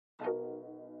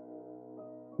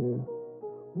Yeah.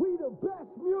 We the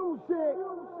best music.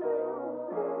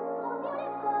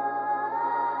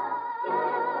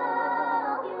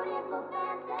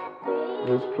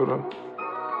 Let's put up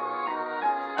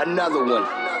another one.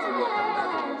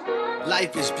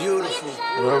 Life is beautiful.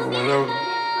 whenever.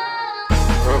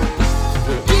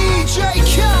 DJ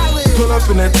Khaled. Pull up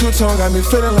in that two-tone, got me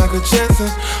feeling like a Jetson.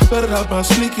 Let it out my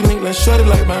sneaky link, let's shorty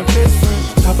like my best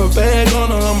friend. Top a bag on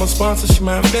her, I'm a sponsor, she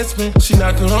my investment. She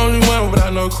not the only one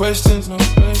without no questions.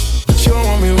 She don't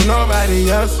want me with nobody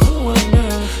else.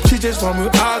 She just want me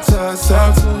all to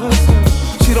herself.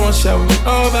 She don't share with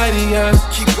nobody else.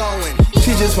 Keep going.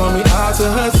 She just want me all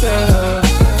to herself.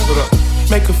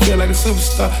 Make her feel like a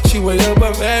superstar, she way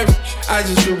above average. I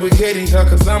just do spaghetti her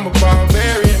cause I'm a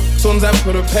barbarian. Soon as I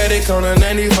put a paddock on her,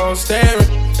 nanny hole staring.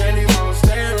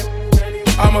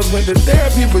 Almost went to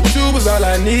therapy, but you was all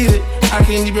I needed. I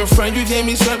can't even front, you gave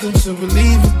me something to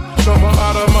believe in. No more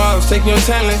automobiles, take your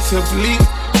talent to believe.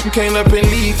 You came up and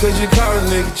leave cause you call a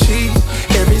nigga cheap.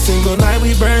 Every single night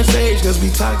we burn sage cause we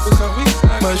toxic.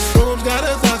 Mushrooms got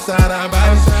us outside our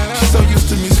bodies. She's so used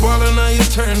to me swallowing her,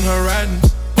 it's turning her rotten.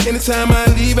 Anytime I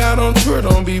leave out on tour,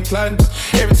 don't be plotting.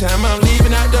 Every time I'm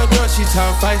leaving out the door, she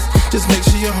talk fights. Just make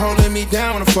sure you're holding me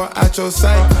down when I fall out your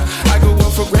sight. I go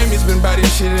up for Grammys, been by this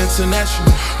shit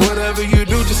international. Whatever you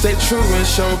do, just stay true and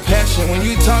show passion. When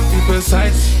you talk, be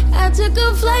precise. I took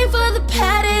a flight for the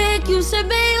paddock. You said,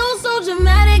 babe, oh, so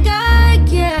dramatic, I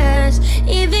guess.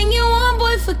 Anything you want,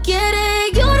 boy, forget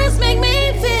it. You just make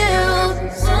me feel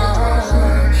so.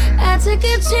 I took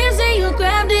a chance and you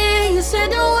grabbed it. You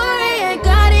said, don't worry, I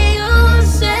got it. You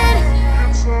said,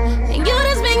 and you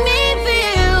just make me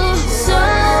feel so.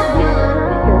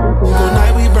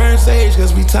 Tonight we burn sage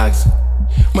cause we toxic.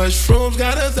 Mushrooms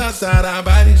got us outside our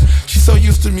bodies. She's so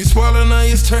used to me swallowing her,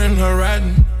 it's turning her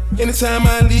rotten. Anytime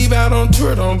I leave out on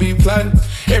tour, don't be plotting.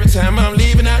 Every time I'm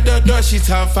leaving out the door, she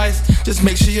talk fights. Just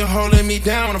make sure you're holding me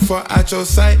down when I fall out your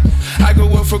sight. I go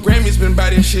up for Grammys, been by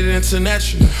this shit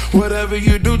international. Whatever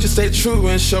you do, just stay true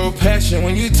and show passion.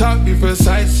 When you talk, be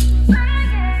precise.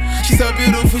 She's so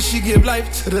beautiful, she give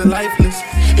life to the lifeless.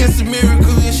 It's a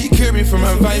miracle and she cured me from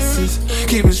my vices.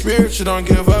 Keep it spiritual, don't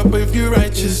give up if you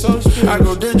righteous. I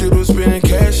go digital, spending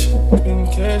cash.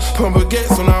 Pump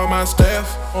baguettes on all my staff.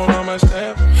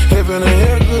 Heaven and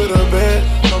hell, good or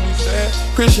bad. Don't be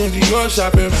sad. Christian Dior,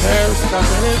 shop in Paris.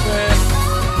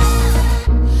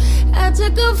 I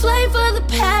took a flight for the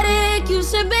paddock. You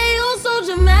said, babe, oh,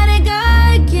 so dramatic,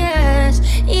 I guess.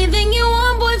 Anything you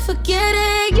want, boy, forget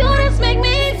it. You just make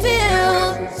me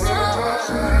feel so.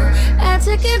 I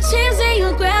took a chance and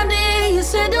you grabbed it. You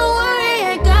said, don't worry,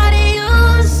 I got it.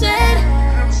 You said,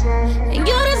 and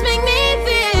you just make me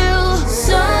feel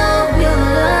so beautiful.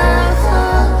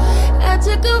 I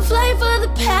took a flight for the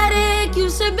paddock. You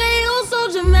said, babe, oh, so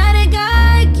dramatic,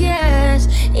 I guess.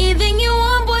 Anything you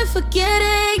want, boy, forget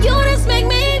it. You just make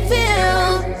me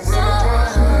feel so.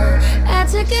 I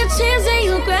took a chance and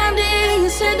you grabbed it. You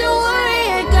said, don't worry,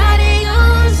 I got it.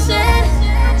 You said,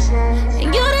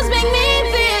 and you just make me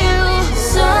feel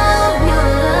so beautiful.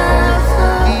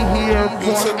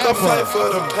 Took a flight for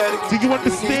the paddock. Do you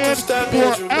understand?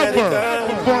 Forever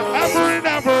and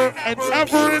ever and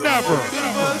ever and ever.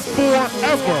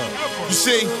 Forever. You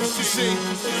see,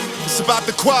 it's about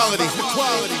the quality.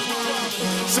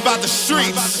 It's about the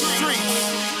streets.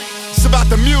 It's about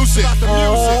the music.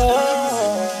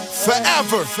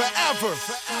 Forever.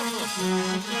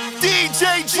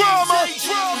 DJ Drama.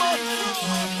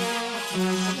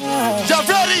 Y'all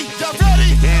ready?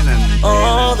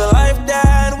 Oh, the life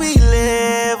that we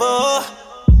live, oh.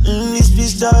 These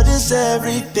beats taught us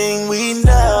everything we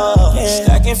know.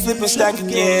 Stack and flip and stack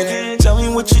again. Tell me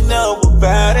what you know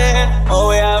about it. Oh,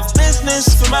 we have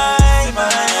business for mine.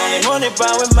 Run it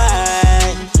by with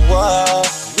mine. Whoa,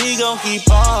 we gon' keep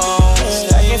on.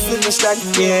 Stack and flip and stack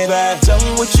again. Tell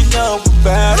me what you know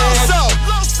about it.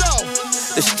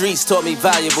 The streets taught me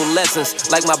valuable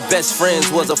lessons. Like my best friends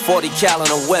was a 40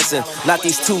 caliber Wesson. Not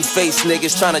these two-faced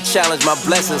niggas trying to challenge my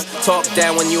blessings. Talk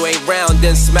down when you ain't round,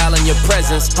 then smile in your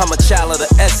presence. I'm a child of the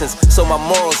essence, so my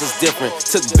morals is different.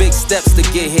 Took big steps to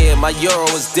get here, my euro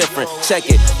is different. Check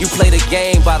it, you play the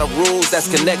game by the rules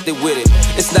that's connected with it.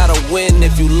 It's not a win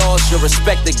if you lost, your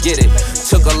respect to get it.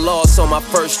 Took a loss on my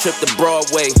first trip to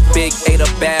Broadway. Big ate up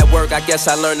bad work, I guess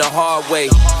I learned the hard way.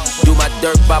 Do my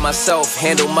dirt by myself,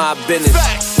 handle my business.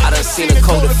 I done seen a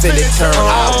co-defendant turn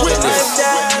eyewitness.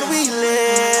 That we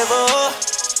live, oh.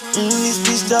 These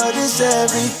beats taught us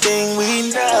everything we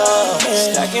know.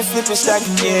 Stack and flip and stack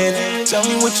again. Tell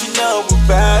me what you know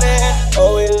about it.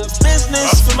 Oh, we have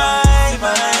business for mine.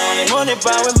 Run it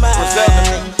by with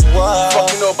mine.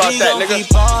 Fuck you know about that, nigga?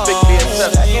 Big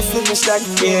BSF. Stack and flip and stack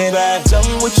again. Tell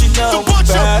me what you know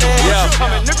about it. Yeah,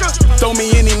 throw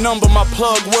me any number, my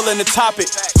plug willing to top it.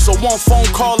 So one phone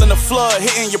call and a flood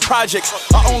hitting your projects.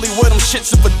 I only wear them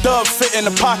shits if a dove fit in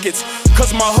the pockets.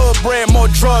 Cause my hood bred more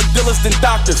drug dealers than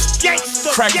doctors.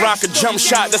 Crack rock a jump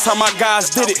shot, that's how my guys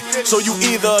did it. So you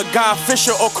either a Guy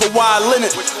Fisher or Kawhi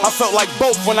Leonard. I felt like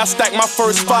both when I stacked my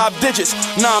first 5 digits.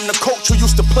 Now I'm the coach who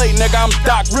used to play, nigga, I'm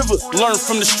Doc Rivers. Learn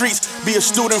from the streets, be a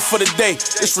student for the day.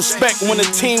 It's respect when a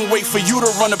team wait for you to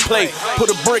run a play.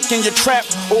 Put a brick in your trap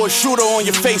or a shooter on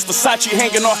your face. Versace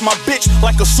hanging off my bitch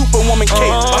like a superwoman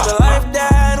cape. The life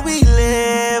that we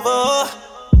live,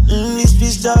 these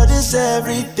beats starters,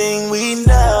 everything we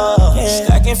know.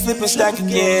 Stack and flip and stack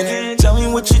again. Tell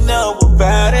me what you know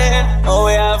about it. Oh,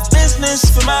 we have business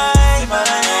for mine.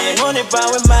 Want it by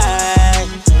with mine.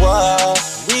 Whoa,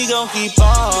 we gon' keep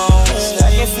on.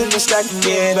 Stack and flip and stack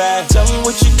again. Tell me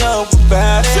what you know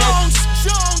about it.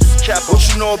 What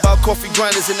you know about coffee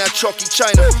grinders in that chalky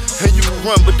China? And you can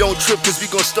run, but don't trip, cause we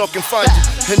gon' stalk and find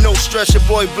you. And no stress, your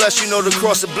boy bless, you know the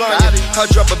cross the blind. I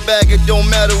drop a bag, it don't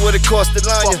matter what it cost to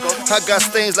line you. I got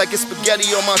stains like it's spaghetti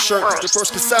on my shirt. The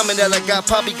first consignment that I got,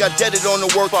 Poppy got deaded on the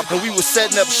work. And we was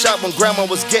setting up shop when grandma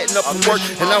was getting up from work.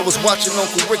 And I was watching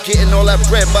Uncle Rick getting all that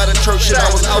bread by the church. And I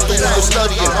was out the window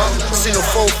studying. Seen a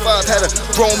 4-5, had a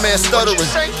grown man stuttering.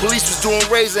 Police was doing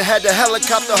raids and had the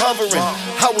helicopter hovering.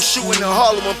 I was shooting in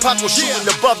Harlem when Pop was shooting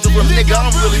above the rim. Nigga,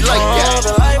 I'm really like that.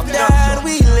 The life that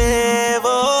we live,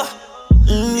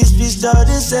 these beats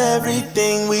starters,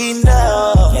 everything we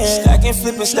know. Stack and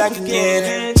flip and stack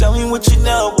again. Tell me what you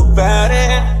know about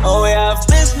it. Oh, we have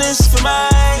business for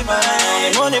mine.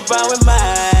 Want it by with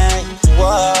mine.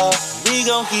 Whoa, we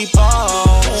gon' keep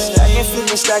on. Stack and flip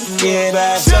and stack again.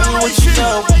 Tell me what you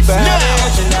know about it.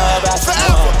 What you know about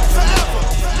it.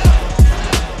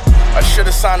 I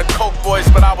should've signed the Coke Boys,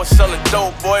 but I was selling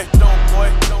dope, boy.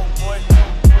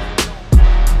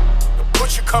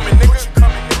 What you coming, nigga?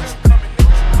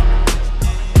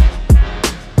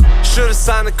 Should've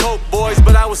signed the Coke Boys,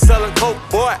 but I was selling Coke,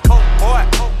 boy.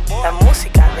 La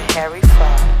música de Harry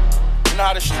Fraud. You know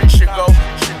how the street shit go.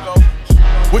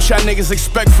 What y'all niggas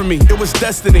expect from me? It was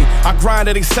destiny. I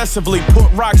grinded excessively, put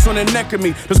rocks on the neck of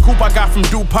me. This coupe I got from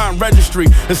DuPont Registry.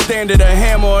 The standard, a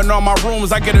hammer in all my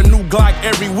rooms. I get a new Glock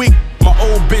every week. My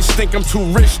old bitch think I'm too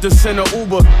rich to send a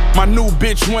Uber. My new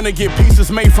bitch wanna get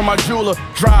pieces made from my jeweler.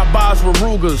 Drive-bys with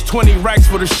Rugers, 20 racks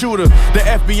for the shooter. The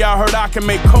FBI heard I can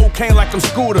make cocaine like I'm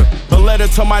Scooter. A letter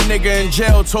to my nigga in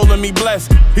jail told him he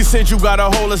blessed. He said you gotta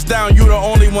hold us down, you the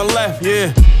only one left,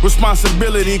 yeah.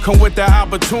 Responsibility come with that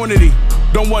opportunity.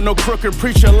 Don't want no crooked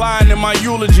preacher lying in my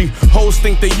eulogy. Hoes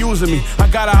think they using me. I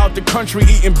got her out the country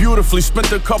eating beautifully.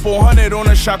 Spent a couple $100 on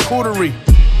a charcuterie.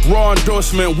 Raw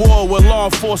endorsement, war with law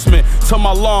enforcement. Till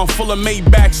my lawn full of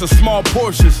Maybachs and small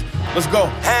Porsches. Let's go.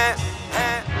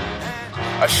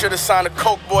 I should've signed the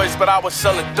Coke Boys, but I was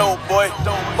selling dope, boy.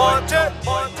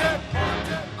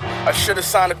 I should've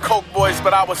signed the Coke Boys,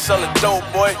 but I was selling dope,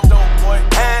 boy.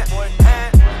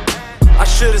 I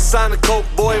should've signed the Coke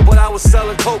boy, but I was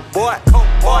selling Coke, boy.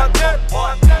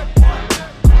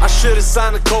 I should've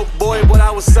signed the Coke boy, but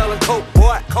I was selling Coke,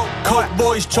 boy. Coke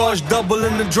boys charged double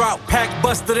in the drought. Pack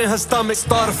busted in her stomach,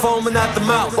 started foaming out the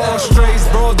mouth. All strays,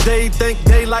 broad day, think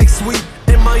they like sweet.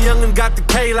 And my youngin' got the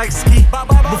K like ski.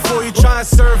 Before you try and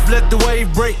surf, let the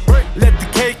wave break. Let the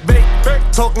cake bake.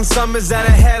 Talking summers that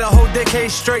I had a whole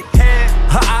decade straight.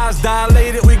 Her eyes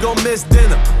dilated, we gon' miss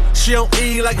dinner. She don't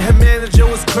eat like her manager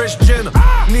was Kris Jenner.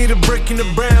 Need a brick in the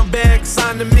brown bag,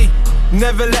 sign to me.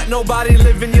 Never let nobody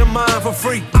live in your mind for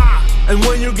free. And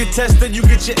when you get tested, you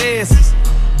get your answers.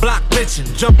 Block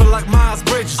bitchin', jumping like Miles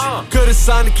Bridges. Could've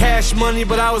signed the Cash Money,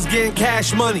 but I was getting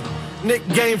cash money. Nick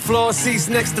game floor seats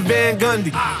next to Van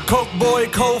Gundy. Coke boy,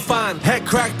 cold fine. Head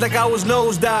cracked like I was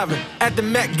nose diving. At the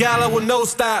Met Gala with no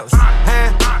stylist.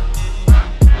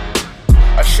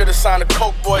 I should've signed the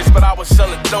Coke Boys, but I was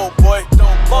selling dope, boy.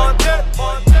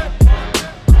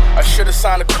 I should've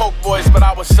signed the Coke Boys, but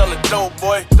I was selling dope,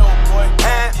 boy.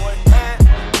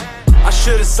 I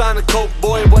should've signed the Coke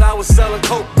boy, but I was selling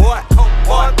Coke, boy.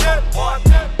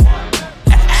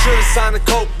 Should've signed the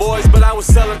Coke Boys, but I was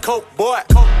selling Coke, boy.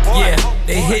 Yeah,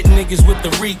 they hit niggas with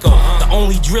the Rico. The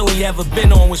only drill he ever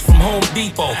been on was from Home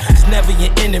Depot. It's never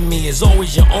your enemy, it's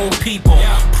always your own people.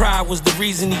 Pride was the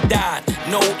reason he died,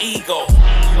 no ego.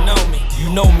 You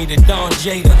know me, the Don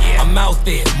Jada. I'm out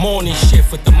there, morning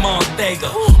shift with the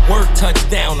Montega. Work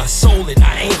touchdown, I sold it,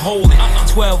 I ain't holding.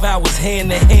 12 hours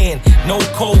hand to hand, no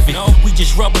COVID. We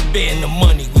just rubber banding the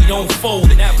money, we don't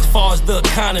fold it. As far as the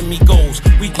economy goes,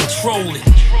 we control it.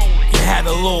 had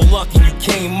a little luck and you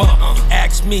came up. You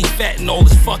asked me, fentanyl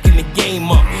is fucking the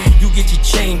game up. You get your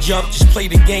change up, just play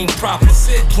the game proper.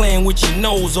 Playing with your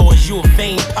nose, or is you a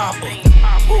vein popper?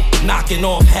 Knocking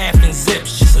off half and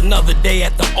zips, just another day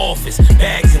at the office.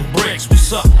 Bags and bricks,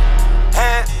 what's up?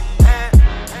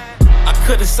 I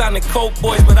could've signed the Coke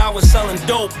Boys, but I was selling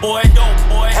dope, boy.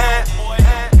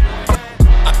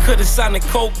 I could've signed the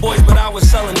Coke Boys, but I was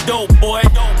selling dope, boy.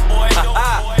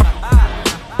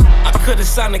 I could've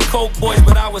signed the Coke Boys,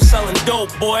 but I was selling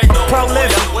dope, boy.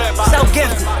 Prolific, so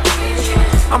gifted.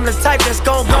 I'm the type that's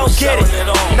gon' go get it.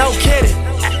 No kidding.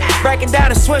 Breaking down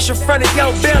the switch in front of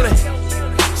your building.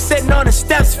 Sitting on the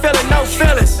steps, feeling no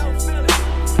feelings.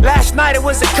 Last night it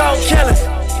was a cold killing.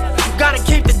 You gotta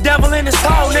keep the devil in his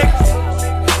hole, nigga.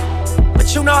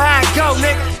 But you know how it go,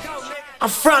 nigga. I'm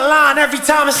front line every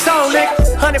time it's on, nigga.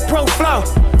 100 pro flow,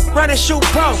 running shoot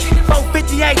pro.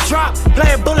 458 drop,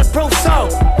 playing bulletproof soul.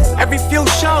 Every few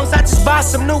shows, I just buy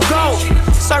some new gold.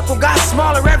 Circle got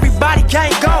smaller, everybody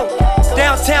can't go.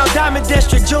 Downtown Diamond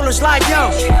District, jewelers like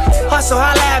yo. Hustle,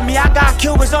 holla at me, I got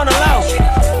Cubans on the low.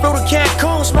 Through the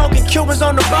Cancun, smoking Cubans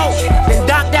on the boat. Then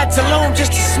dock that Tulum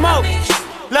just to smoke.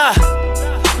 Look,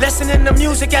 listening to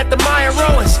music at the Mayan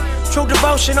ruins. True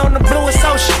devotion on the bluest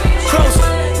ocean.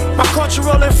 Cruising, my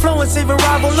cultural influence, even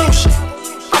revolution.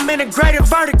 I'm integrated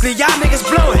vertically, y'all niggas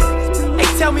blew it. They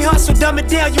tell me hustle, dumb it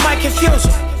down, you might confuse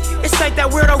them. This ain't that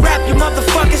weirdo rap you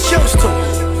motherfuckers used to.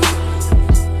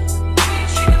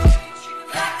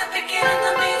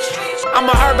 I'm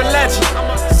a urban legend,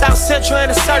 South Central in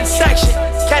a certain section.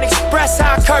 Can't express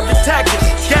how I curb detectives.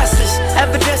 Guesses,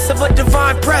 evidence of a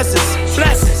divine presence.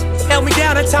 Blessings, held me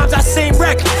down at times I seem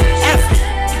reckless. Effort,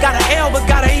 got an L but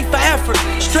got an E for effort.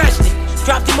 Stretched it,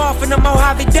 dropped him off in the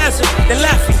Mojave Desert, then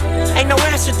left him. Ain't no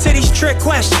answer to these trick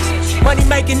questions. Money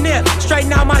making nip,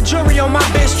 straighten out my jewelry on my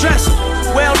bitch dresser.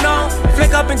 Well known,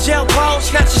 flick up in jail clothes.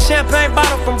 Snatch a champagne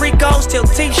bottle from Rico's till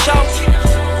T-shows.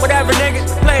 Whatever, nigga,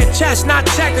 playing chess, not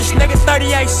checkers. Nigga,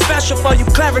 38 special for you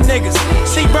clever niggas.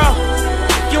 See, bro,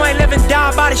 if you ain't living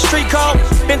down by the street code,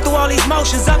 been through all these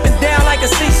motions up and down like a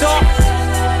seesaw,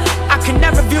 I can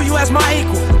never view you as my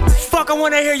equal. Fuck, I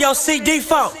wanna hear your CD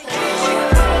folk.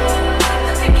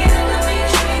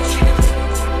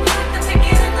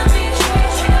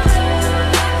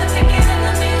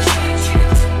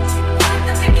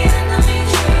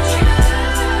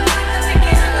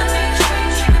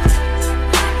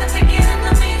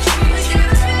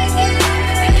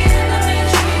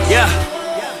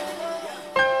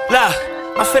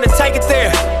 I'm finna take it there.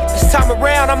 This time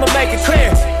around, I'ma make it clear.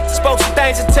 Spoke some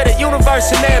things into the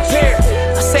universe and they appear.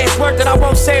 I say it's worth it, I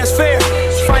won't say it's fair.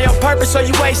 Find your purpose or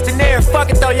you wasting air.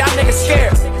 Fuck it though, y'all niggas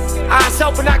scared. Eyes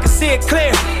open, I can see it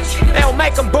clear. They don't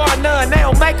make them bar none, they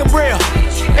don't make them real.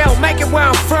 They don't make it where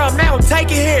I'm from, they don't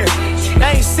take it here.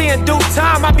 They ain't seeing due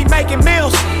time, I be making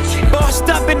meals. Bossed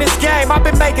up in this game, I've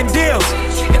been making deals.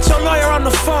 Get your lawyer on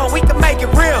the phone, we can make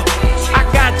it real. I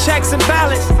got checks and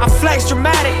balance, I flex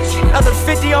dramatic. Another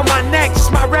 50 on my neck,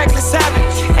 just my reckless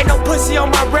habit. Ain't no pussy on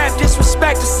my rap,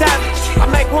 disrespect is savage. I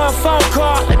make one phone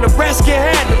call and the rest get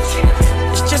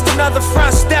handled. It's just another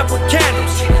front step with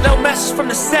candles. No message from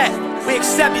the set, we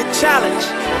accept your challenge.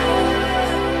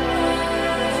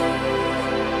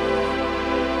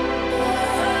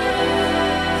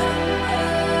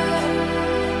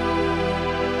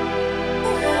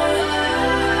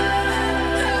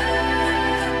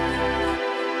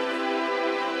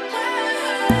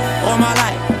 All my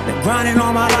life, been grinding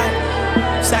all my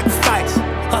life. Sacrifice,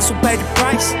 hustle, pay the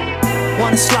price.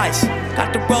 Want a slice,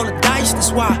 got to roll the dice,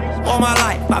 that's why. All my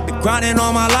life, I've been grinding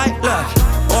all my life.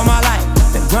 Look, all my life,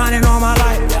 been grinding all my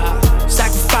life.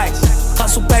 Sacrifice,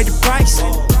 hustle, pay the price.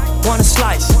 Want a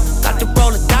slice, got to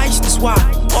roll the dice, that's why.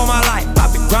 All my life,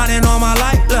 I've been grinding all my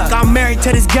life. Look, I'm married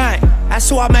to this gang, that's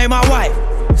who I made my wife.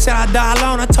 Said I'd die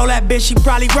alone, I told that bitch she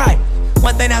probably right.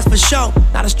 One thing that's for sure,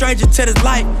 not a stranger to this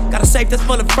life. Got a safe that's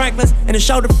full of Franklins and a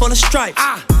shoulder full of stripes.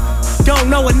 I don't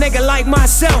know a nigga like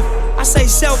myself. I say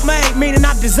self-made, meaning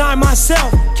I design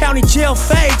myself. County jail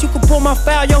fade, you can pull my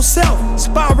file yourself.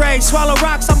 Spot raid, swallow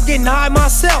rocks, I'm getting high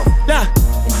myself. Nah,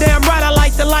 and damn right I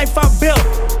like the life I built.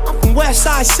 I'm from West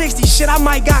Side 60, shit I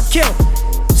might got killed.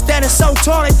 Standing so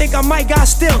tall, they think I might got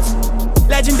stilts.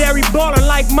 Legendary baller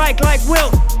like Mike, like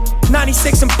Wilt.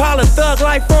 96 Impala, thug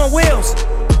life on wheels.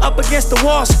 Up against the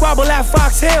wall, squabble at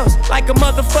Fox Hills. Like a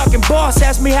motherfucking boss,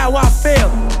 ask me how I feel.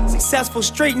 Successful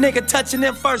street nigga touching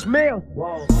them first meal.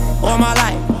 All my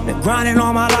life, been grinding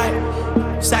all my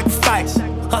life. Sacrifice,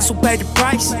 hustle, pay the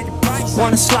price.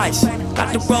 Want a slice,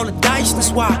 got to roll the dice,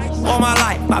 that's why. All my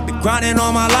life, I've been grinding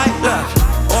all my life.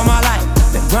 Look, all my life,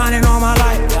 been grinding all my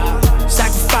life.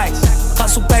 Sacrifice,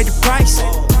 hustle, pay the price.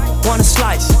 want a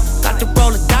slice. Got to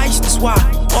roll the dice, that's why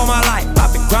all my life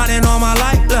I've been grinding all my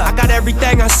life. Look, I got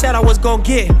everything I said I was gonna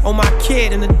get on my kid.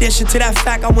 In addition to that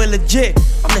fact, I went legit.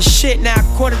 I'm the shit now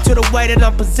according to the way that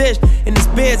I'm positioned. In this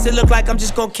biz, it look like I'm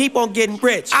just gonna keep on getting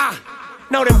rich.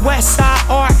 Know them Westside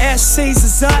RSCs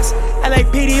is us.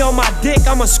 LAPD on my dick,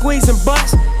 I'ma squeeze and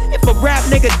bust. If a rap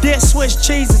nigga diss, switch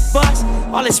cheese and bust.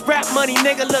 All this rap money,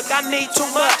 nigga, look, I need too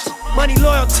much. Money,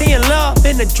 loyalty, and love,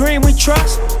 in the dream we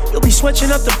trust. You'll be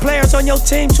switching up the players on your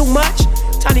team too much.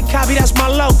 Tiny Copy, that's my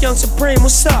low, Young Supreme,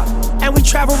 what's up? And we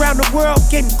travel around the world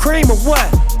getting cream or what?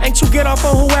 Ain't you get off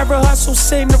on whoever hustle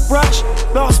seem to rush?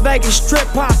 Las Vegas strip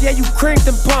pop, yeah, you creamed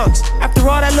them punks. After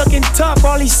all that looking tough,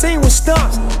 all he seen was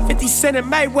stunts. 50 Cent and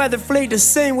Mayweather flee the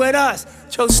scene with us.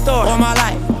 True story. All my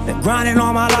life, been grinding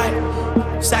all my life.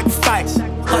 Sacrifice,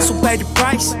 hustle paid the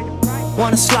price.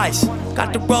 Want a slice,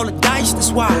 got to roll the dice,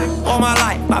 that's why all my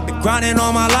life I've been grinding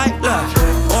all my life. Look,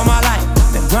 all my life,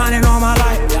 been grinding all my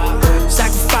life.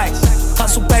 Sacrifice,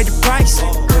 hustle paid the price.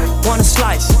 Want a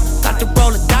slice, got to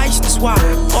roll the dice, that's why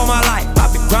all my life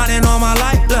I've been grinding all my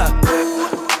life. Look.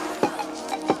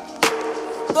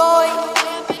 Boy,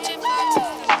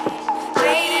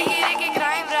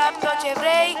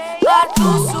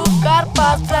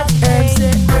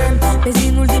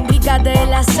 benzinul din brigadă e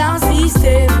la sound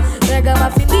system. Dragă, m-a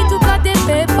fi bitul cade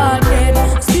pe parchet.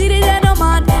 Spirit de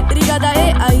noman, brigada e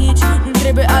aici. Nu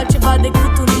trebuie altceva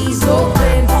decât un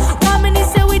izofren. Oamenii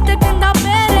se uită când dau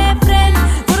pe refren.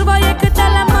 Vorba e că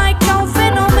la mai ca un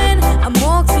fenomen. Am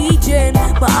oxigen,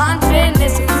 mă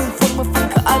antrenez să fiu în formă,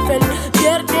 fiindcă altfel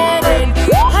pierd teren.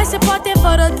 Hai se poate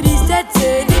fără tristețe.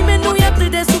 Nimeni nu e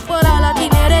atât de supărat la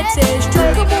tinerețe. Știu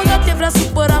că multă te vrea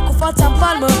supăra cu fața în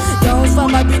palmă. Ia-o-ți va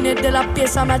mai bine de la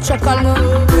piesa mea cea calmă.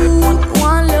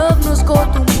 One love, nu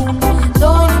scot un pun.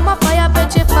 Doi, numai faia pe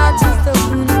ce faci în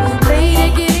stăpân. Trei,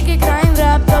 reggae, crime,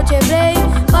 rap, tot ce vrei.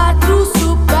 Patru,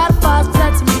 sub, carpați,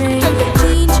 frații mei.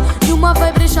 Cinci, nu mă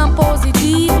fai breșan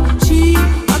pozitiv. Și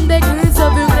am de gând să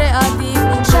fiu creativ.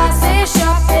 6,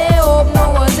 7, 8,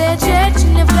 9, 10.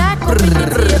 Cine vrea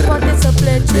competiție poate să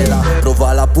plece. De la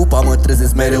prova la pupa mă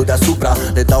trezesc mereu deasupra.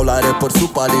 Le dau la rapper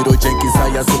supa, Leroy Jenkins,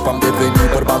 aia supa. Am devenit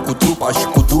bărbat cu trupa și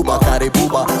cu duba care-i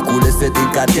buba. Culese din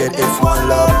cartier, it's one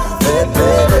love.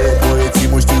 Repere, poeții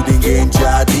mă știu din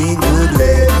Ghencea, din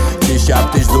Gândle.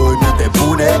 C72 nu te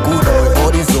pune cu noi.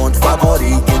 Orizont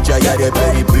favorit, Ghencea iar e pe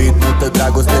repeat. Multă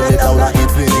dragoste le dau la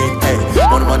infinit. Hey,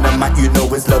 one man of my, you know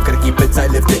it's love. Gotta keep it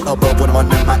tight, lift it up. One man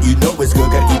of my, you know it's good.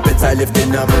 Gotta keep it tight, lift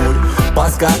it up.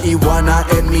 Pasca, Ioana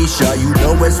and Misha, you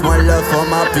know it's one love for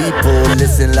my people.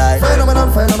 Listen like Fenomenal,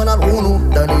 fenomenal 1,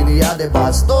 dă linia de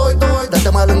bas. 2, 2, dă-te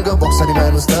mai lângă box, să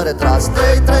nimeni nu stă retras.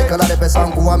 3, 3, călare pe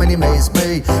sound cu oamenii mei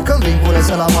spray. Când vin cu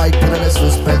să la mic, pune-le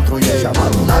sus pentru ei. Și-am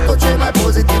adunat tot ce mai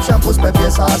pozitiv și-am pus pe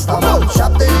piesa asta, man.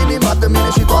 7 inimi bat în mine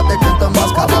și toate cântăm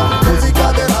bascavan. Muzica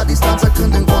de la distanță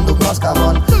când îmi conduc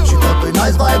bascavan. Și totul-i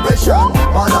nice vibration,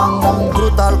 badang bang.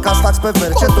 Brutal ca stați pe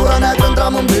ver, centura neagră în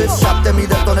drum în bis. 7000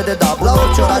 de tone de dab, la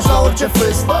orice oraș, la orice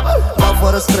fest. Dar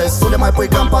fără stres, nu le mai pui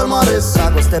ca-n palmares.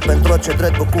 Dragoste pentru orice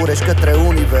drept, București către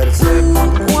univers.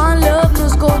 One love, nu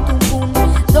scot un pun.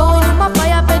 Doi, numai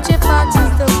faia pe ce faci în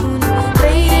stăpân.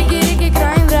 Trei, reggae,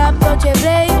 crime, rap, tot ce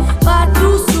vrei. Patru,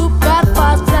 sub,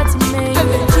 carpați, frații mei.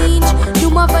 Cinci, nu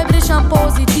mă fai breșan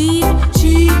pozitiv.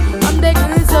 Și am de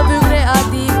gând să fiu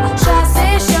creativ.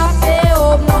 6, 7,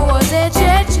 8, 9,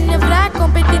 10. Cine vrea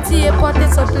competiție poate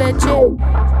să plece.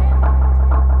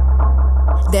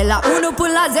 De la 1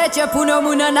 până la 10 pun o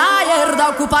mână în aer.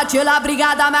 Dau cu pace la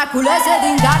brigada mea culese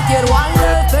din cartier. One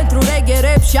love pentru reggae,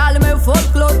 rap și al meu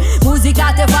folclor. Muzica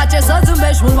te face să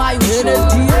zâmbești mult mai ușor.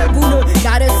 Energie bună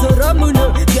care să rămână.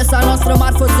 Piesa noastră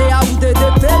marfă se aude de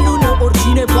pe lună.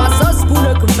 Oricine poate să spună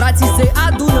când frații se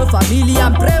adună. Familia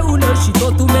împreună și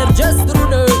totul merge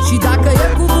strună. Și dacă e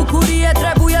cu bucurie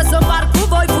trebuie să împart cu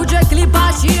voi. Fuge clipa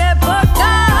și e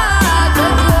păcat.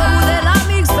 Pentru omul de la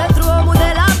mix, pentru omul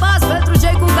de la bas, pentru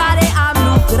cei cu care am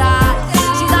lucrat.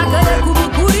 Și dacă e cu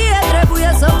bucurie trebuie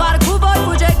să împart cu voi.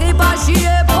 Fuge clipa și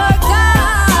e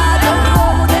păcat. Pentru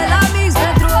omul de la mix,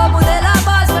 pentru omul de la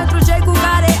bas, pentru cei cu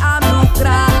care am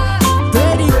lucrat. Pe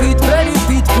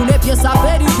repeat, pune piesa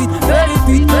pe repeat, pe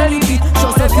repeat, pe repeat. Și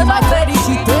o să fii mai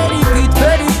fericit. Pe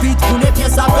repeat, pune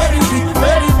piesa pe repeat,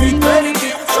 pe repeat, pe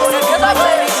repeat. Și o să fii mai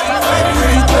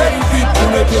fericit. Pe repeat,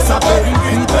 pune piesa pe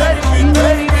repeat, pe repeat, pe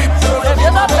repeat. Și o să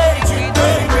fii mai fericit. Pe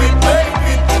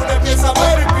repeat, pune piesa pe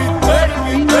repeat, pe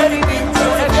repeat, pe repeat. Și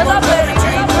o să fii mai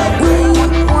fericit.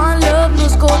 One love, nu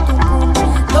scot un pun.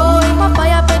 Doi, mă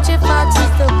faia pe ce faci în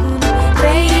stăpân.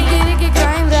 Trei, reggae,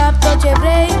 crime, rap, tot ce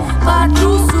vrei.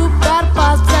 Patru, sub,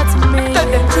 carpați, frații mei.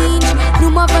 Cinci, nu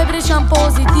mă fai breșan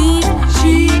pozitiv.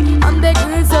 Și am de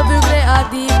gând să fiu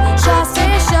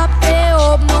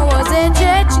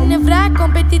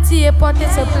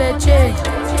numele cei.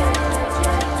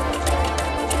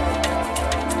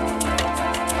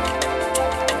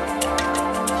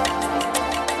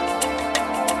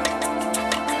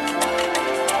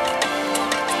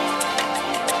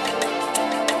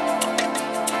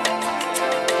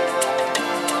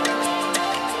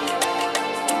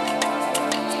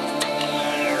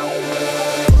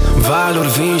 Valuri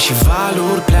vin și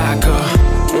valuri pleacă,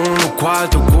 unul cu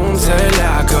altul cum se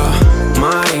leagă.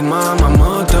 Mai mama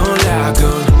mă dă-n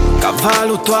leagă, ca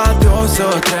valul toate o să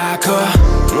treacă.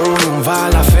 Nu-i un val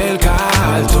la fel ca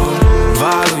altul,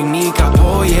 valul-i mic,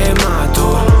 apoi e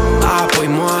matur, apoi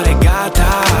moare,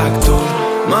 gata actul.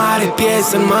 Mare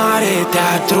piesă în mare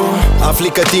teatru. Afli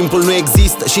că timpul nu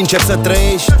există și începi să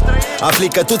trăiești. Afli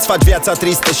că tu-ți faci viața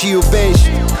tristă și iubești.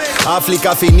 Afli că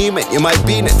a fi nimeni e mai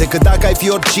bine decât dacă ai fi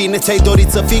oricine ți-ai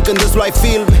dorit să fii când îți luai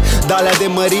filme de-alea de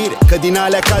mărire, că din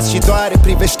alea caz și doare.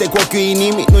 Privește cu ochiul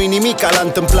inimii, nu-i nimic ca la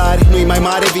întâmplare. Nu-i mai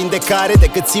mare vindecare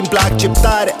decât simpla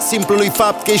acceptare simplului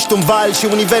fapt că ești un val și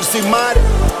universul-i mare.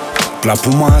 La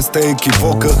puma asta e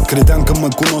echivocă, credeam că mă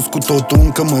cunosc cu totul,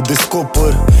 încă mă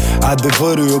descoper.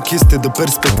 Adevărul e o chestie de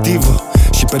perspectivă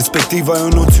și perspectiva e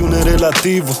o noțiune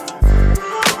relativă.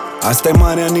 Asta e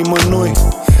marea nimănui.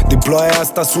 Din ploaia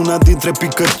asta sună dintre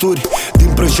picături, din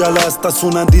prăjeala asta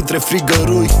sună dintre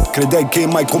frigărui. Credeai că e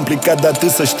mai complicat de atât,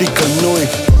 să știi că nu-i.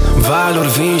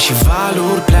 Valuri vin și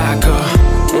valuri pleacă,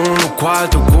 unul cu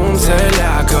altul cum se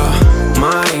leagă.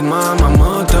 Mai mama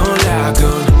mă dă-n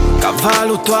leagă, ca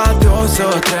valul toate o să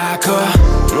treacă.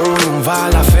 Nu-i un val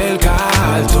la fel ca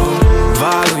altul,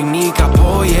 valul-i mic,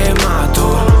 apoi e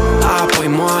matur, apoi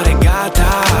moare,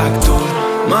 gata actul.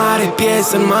 Mare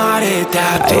piesă în mare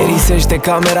teatru. Aerisește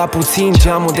camera puțin,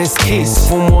 geamul deschis.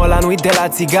 Fumul ăla nu-i de la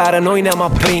țigară, noi ne-am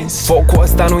aprins. Focul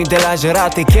ăsta nu-i de la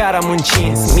jerate, chiar am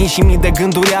încins. Mii și mii de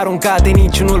gânduri aruncate,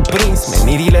 niciunul prins.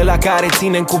 Menirile la care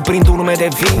ținem cuprind urme de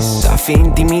vis. A fi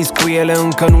intimis cu ele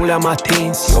încă nu le-am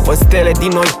atins. Eu văd stele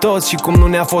din noi toți și cum nu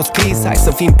ne-a fost scris. Hai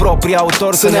să fim proprii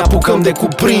autori, să ne apucăm de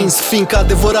cuprins. Fiindcă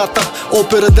adevărata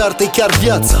operă de artă e chiar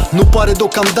viața. Nu pare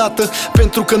deocamdată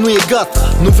pentru că nu e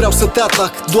gata. Nu vreau să te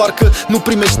atac, doar că nu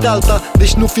primești alta.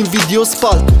 Deci nu fi invidios pe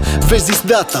altul, vezi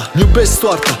data. Iubesc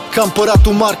soarta, ca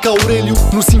împăratul Marc Aureliu.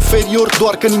 Nu-s inferior,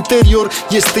 doar că în interior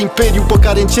este imperiu pe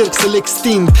care încerc să-l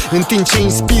extind, în timp ce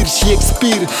inspir și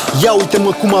expir. Ia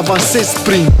uite-mă cum avansez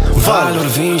prin valuri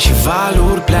vin și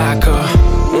valuri pleacă,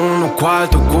 unul cu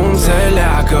altul cum se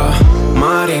leagă.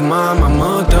 Mare mama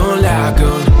mă dă-n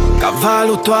leagă, ca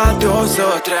valul toate o să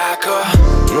treacă.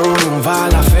 Nu-i un val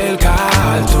la fel ca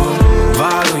altul,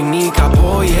 valul-i mic,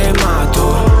 apoi e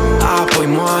matur, apoi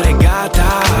moare,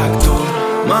 gata actul.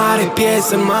 Mare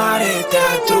piesă în mare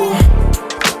teatru.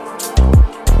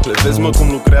 Le vezi mă cum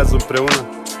lucrează împreună?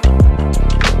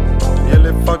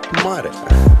 Ele fac mare,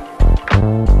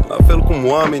 la fel cum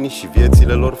oamenii și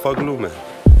viețile lor fac lumea.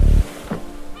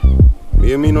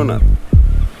 E minunat.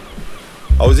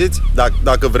 Auziți?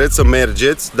 Dacă vreți să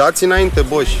mergeți, dați înainte,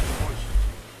 boși.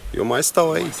 Eu mai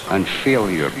stau aici. And feel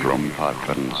your drum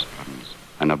patterns.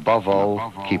 And above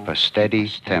all, keep a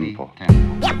steady tempo.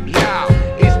 Yeah,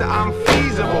 it's the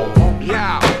unfeasible.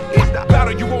 Yeah, it's the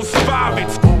battle you won't survive it.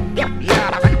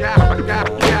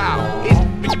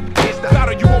 It's the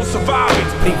battle you won't survive it.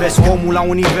 Privesc omul la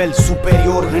un nivel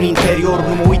superior în interior.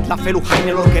 Nu mă uit la felul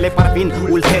hainelor că le parvin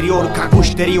ulterior. Ca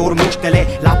gușterior, muștele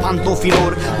la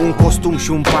pantofilor. Un costum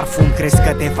și un parfum crezi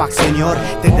că te fac senior.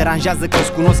 Te deranjează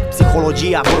că-ți cunosc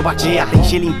psihologia, vorba aceea. Te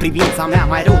înșeli în privința mea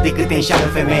mai rău decât te înșeală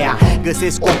femeia.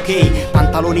 Găsesc ok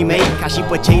pantalonii mei ca și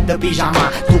pe cei de pijama.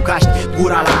 Tu caști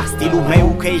gura la stilul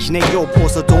meu că ești neiob. O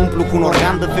să te umplu cu un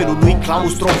organ de felul lui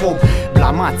claustrofob.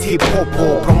 Blamați hip-hop-o,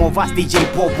 promovați DJ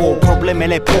Popo.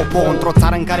 Problemele popo într-o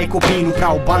țară în care copiii nu prea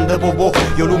au bandă bobo.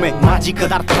 E o lume magică,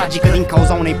 dar tragică din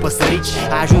cauza unei păsărici.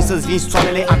 Ai ajuns să-ți vinzi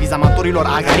soarele, aviz amatorilor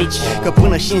agarici. Că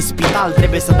până și în spital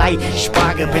trebuie să dai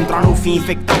șpagă pentru a nu fi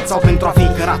infectat sau pentru a fi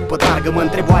cărat pe targă. Mă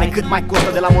întreb oare cât mai costă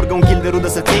de la morgă un kil de rudă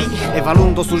să-ți iei?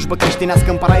 Evaluând o slujbă creștinească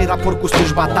în parai raport cu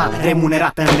slujba ta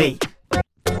remunerată în lei.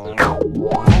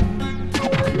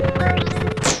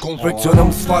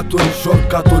 Confecționăm sfaturi,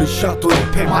 șorcaturi, șaturi.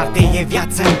 Pe Marte e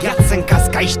viață în gheață, în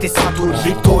cascaiște saturi.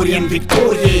 Victorie în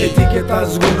victorie,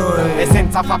 etichetați gunoi.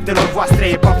 Esența faptelor voastre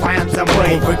e pe faianță,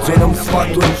 băi. Confecționăm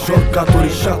sfaturi,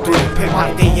 șorcaturi, șaturi. Pe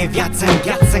Marte e viață în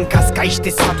gheață, în cascaiște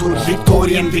saturi.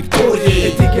 Victorie în victorie,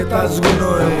 etichetați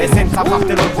gunoi. Esența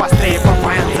faptelor voastre e pe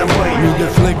faianță, băi. Mii de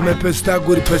flegme pe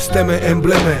steaguri, pe steme,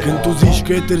 embleme. Când tu zici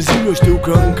că e târziu, eu știu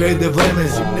că încă e de vreme.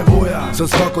 Simt nevoia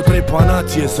să-ți fac o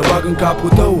trepanație, să bag în capul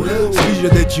tău Scrijă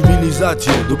de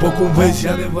civilizație, după cum vezi,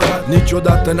 adevărat.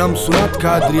 Niciodată n-am sunat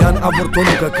ca Adrian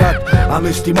Avortonul căcat. Am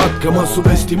estimat că mă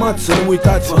subestimați, să nu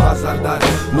uitați, vă hazardați.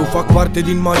 Nu fac parte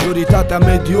din majoritatea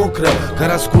mediocră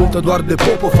care ascultă doar de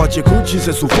popă, face cruci și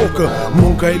se sufocă.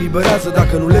 Munca eliberează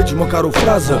dacă nu legi măcar o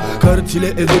frază.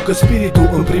 Cărțile educă spiritul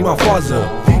în prima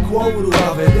fază. Vii cu aurul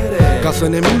la vedere, ca să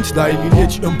ne minți, dai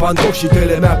lilieci în pantofi și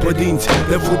telemea pe dinți.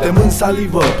 Te futem în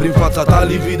salivă, prin fața ta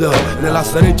lividă. Ne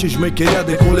lasă rece șmecheria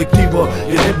de colectivă.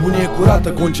 E nebunie curată,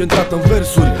 concentrată în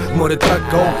versuri. Mă retrag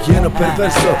ca o hienă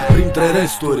perversă printre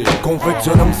resturi.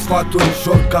 Confecționăm sfaturi,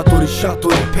 shortcut-uri,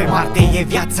 șaturi. Pe Marte e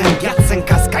viață în viață, în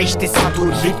cascaiște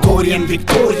saturi. Victorie în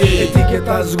victorie,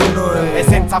 etichetați gunoi.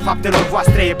 Esența faptelor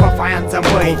voastre e pe faianță,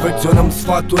 măi. Confecționăm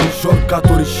sfaturi,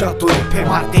 shortcut-uri, șaturi. Pe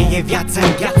Marte e viață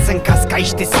în viață, în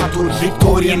cascaiște saturi.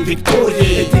 Victorie în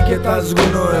victorie, etichetați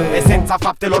gunoi. Esența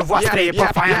faptelor voastre e pe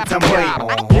faianță, măi.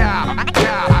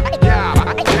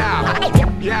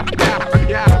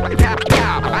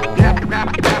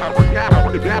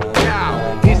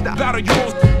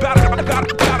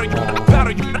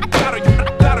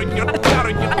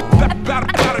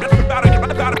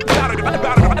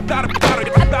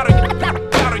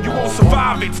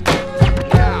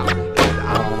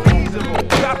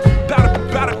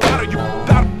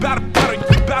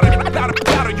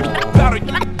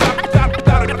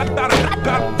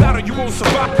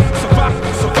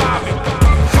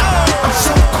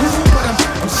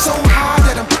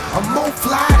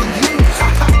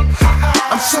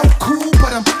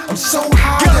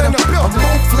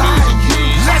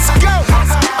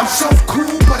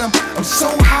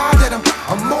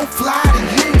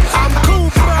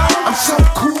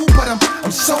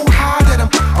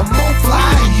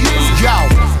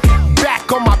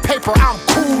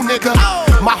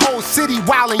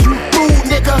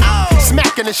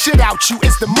 The shit out you,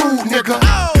 it's the mood, nigga.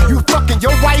 You fucking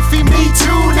your wifey, me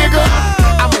too, nigga.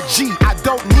 I'm a G, I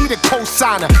don't need a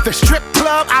cosigner. The strip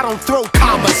club, I don't throw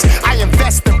commas. I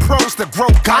invest in pros to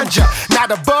grow ganja. Now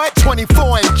the bud,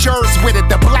 24 and jers with it,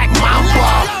 the black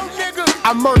mamba.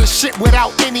 I murder shit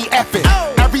without any effort.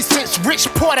 Ever since Rich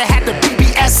Porter had the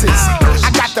BBS's.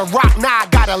 I got the rock, now I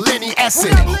got a Lenny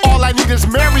Essence. All I need is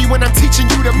Mary when I'm teaching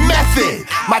you the method.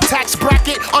 My tax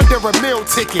bracket under a meal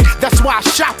ticket. That's why I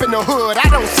shop in the hood, I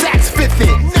don't Saks Fifth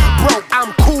it. Bro,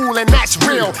 I'm cool and that's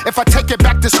real. If I take it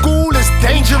back to school, it's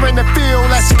danger in the field,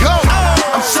 let's go.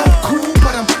 I'm so cool,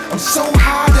 but I'm so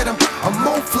high that I'm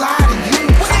more fly than you.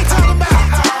 What they talking about?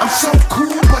 I'm so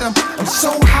cool, but I'm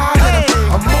so high that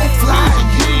I'm more fly than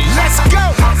you. Let's go.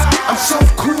 I'm so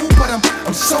cool, but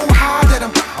I'm so high that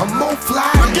I'm more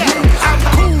fly than you. I'm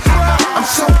cool, bro. I'm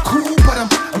so cool, but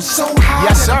I'm so high.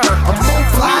 Yes, sir. I'm more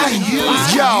fly than you.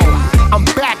 Yo, I'm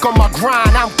back on my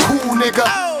grind. I'm cool, nigga.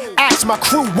 Ask my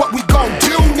crew what we gon'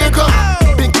 do, nigga.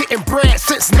 Been getting bread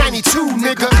since 92,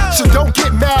 nigga. So don't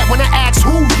get mad when I ask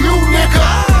who you, nigga.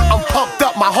 I'm pumped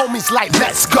up, my homies like,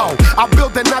 let's go. I'll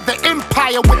build another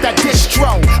empire with that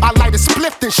distro. I light a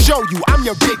spliff and show you I'm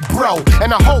your big bro.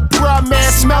 And I hope bruh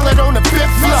man smell it on the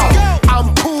fifth floor. I'm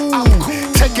cool,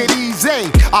 take it easy.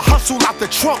 I hustle out the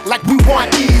trunk like we want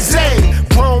easy.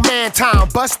 Grown man time,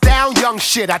 bust down young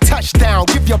shit. I touch down,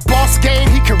 give your boss game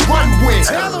he can run with.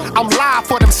 I'm live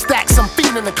for them stacks, I'm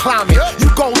feeding the climate. You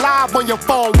go live on your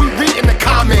phone, we reading the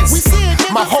comments.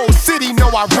 My whole city know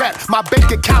I rep. My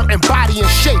bank account and body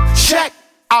and shape, check.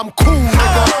 I'm cool,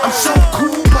 nigga. I'm so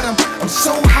cool, but I'm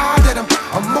so high that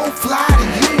I'm more fly than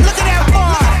you. Look at that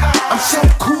boy. I'm so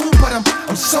cool, but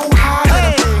I'm so high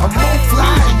that I'm more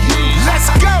fly than you. Let's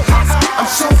go. I'm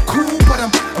so cool, but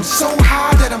I'm so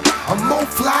high that I'm more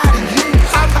fly than you.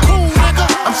 I'm cool, nigga.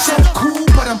 I'm so cool,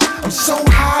 but I'm so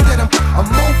high that I'm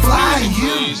more fly than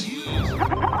you.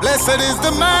 Blessed is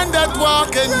the man that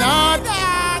walketh not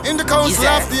in the counsel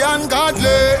of the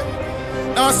ungodly.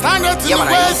 Now stand up to the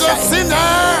ways of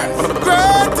sinner.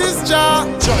 Great is Jah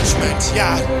judgment,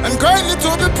 yeah, and greatly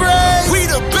to be praised. We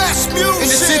the best music in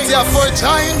the city of Fort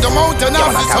Giant, the mountain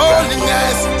of His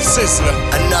holiness. Sizzler,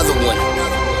 another one.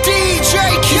 DJ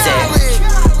Khaled.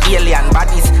 Alien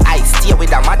bodies, I steer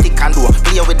with a matic and do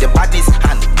play with the bodies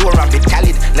and do a rapid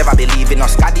Khalid. Never believe in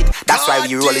us Scotted. That's why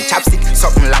we roll in chapstick,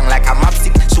 something long like a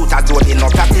mapstick. Shooters do it in no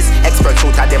practice. Expert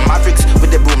shooter them mavericks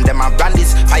with the boom them and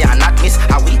brandies. Fire not miss,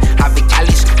 how we have the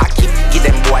calish. I keep give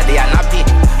them boy they are nappy.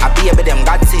 I be with them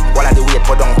gutsy while I do wait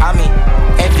for don't pay me.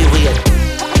 Everywhere.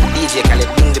 DJ Khaled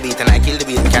bring the beat and I kill the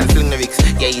beat. We can fling the lyrics.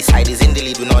 Yeah, his side is in the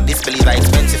lead. We know disbelieve our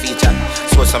expensive feature.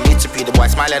 So some HP, the boy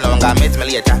smiling on got met me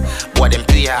later. Boy them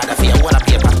play hard, I fear one a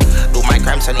paper. Do my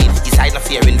crimes on it. His side no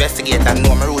fear, investigate and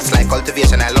know my roots like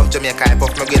cultivation. I love Jamaica, I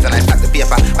puff my grades and I stack the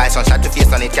paper. Buy some shot to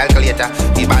face on it, calculator.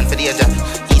 We banned for danger.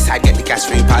 East Westside get the cash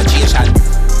for repatriation.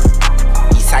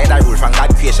 Eastside I rule from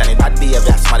God creation. In bad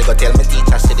behavior, somebody go tell me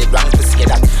teacher said it wrong to say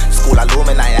that. School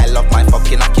alumni, I love my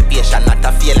fucking occupation. Not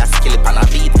a failure, skill it on a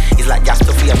beat. It's like gas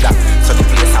to flame that. So the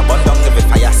place I burn down every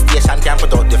fire station. Can't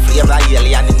put out the flame like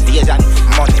alien invasion.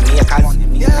 Money makers.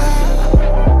 Yeah.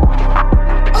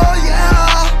 Oh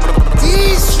yeah.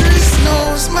 These streets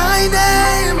knows my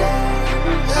name.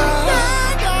 Yeah.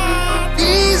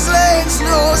 These legs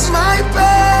knows my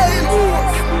pain.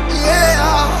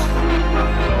 Yeah.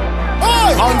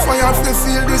 On fire to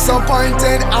feel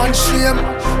disappointed and shame.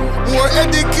 More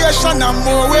education and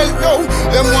more well know.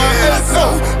 Them want help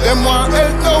now, them want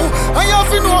help now. And you have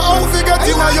to know how to get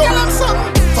in a young son.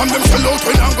 From them sell out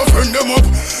when I'm gonna burn them up.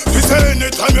 We say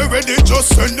anytime you're ready,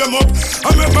 just send them up.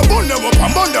 I make me burn them up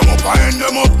and burn them up and end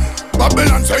them up.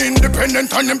 Babylon say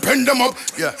independent and them pen them up.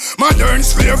 Yeah. Modern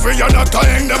slavery, you not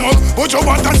tying them up. But you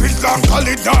want to sit down, call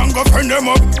it down, go burn them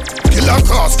up. Kill a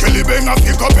cross, kill it, bang a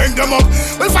pick up, hang them up.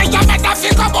 We'll find you better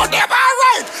figure about them,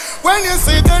 alright. When you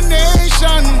see the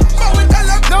nation,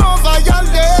 no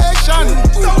violation.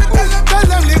 Tell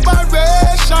them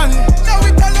liberation.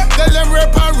 Tell them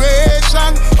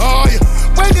reparation. Oh,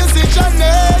 when you see the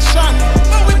nation,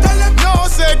 no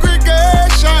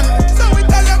segregation.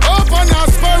 Open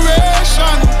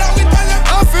aspiration.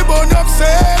 If you burn up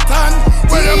Satan,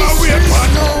 when I'm awake,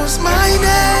 knows my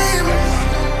name.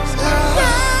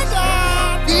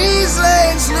 These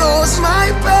legs knows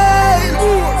my pain.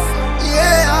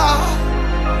 Yeah.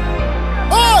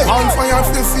 On fire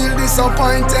to feel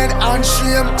disappointed and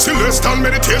shame. Celestial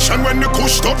meditation when the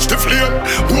kush touch the flame.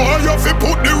 Why you fi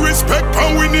put the respect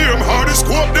on we name? Hardest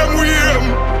quote them we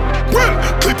aim. Well,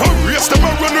 clip and race them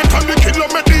and run with on the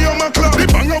kilometer on my club. The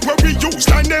banger where we use,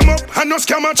 line them up and no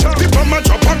scam a chop. The bomb a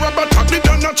drop and rubber tap the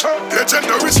down a chop.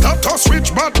 Legendary status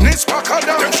which badness back a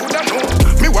down. Them shoulda know.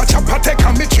 Me watch a patek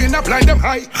and me train a blind them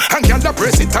high. And y'all a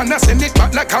press it and a send it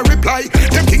back like a reply.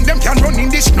 Them think them can run in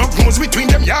this snug nose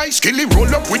between them eyes. Skilly roll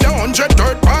up with 100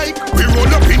 dirt bike. We roll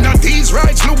up in a these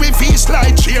rides, Louis V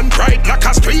slide. Chain bright like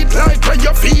a street light where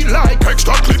you feel like.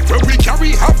 Extra clip where we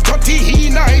carry half 30 he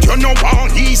night. You know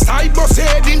on east side. Bus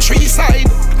head in tree side.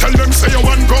 Tell them say you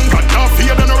one gun but now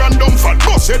fear than a random fat.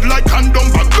 Bus head like condom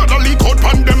but gotta leak out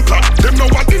pan them plot. Them know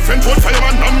what different would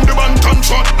fireman and the bantam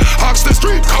shot. Ask the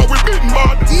street how we been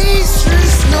bad. These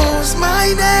streets knows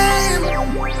my name.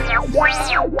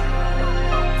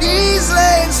 These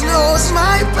lanes knows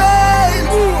my pain.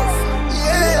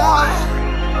 Yeah.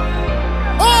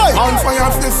 On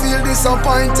fire to feel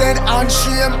disappointed and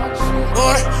shame.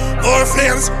 More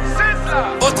flames.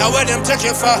 But where them take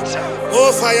you for?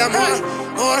 More fire,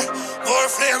 more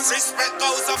flames. Respect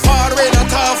goes so far away, not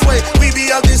halfway. We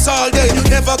be out this all day.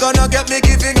 Never gonna get me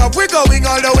giving up. We're going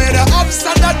all the way. The ups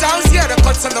and the downs, yeah, the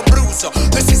cuts and the bruise.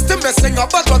 The system messing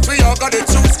up, but what we all gotta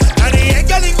choose. And it ain't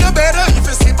getting no better if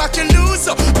you sit back and lose.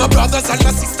 My brothers and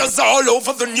my sisters all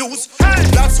over the news.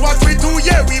 That's what we do,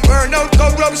 yeah. We burn out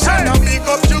corruption and make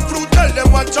up your crew. Tell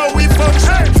them what how we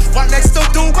function. What next to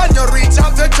do when you reach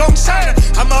out the junction?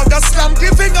 I'm out the slum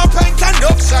giving up and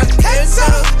conduction. Hands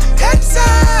up, hands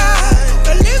up.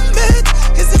 The limit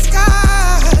is the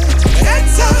sky.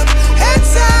 Hands up,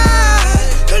 hands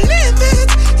up. The limit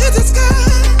is the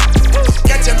sky.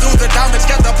 Get him through the damage,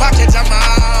 get the package, I'm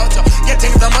out.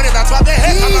 Getting the money, that's what the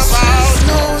heck I'm about. These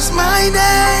knows my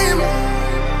name.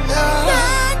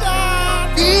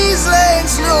 Yeah. These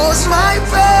lanes knows my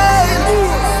pain.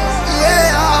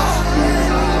 Yeah.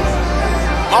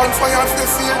 On fire to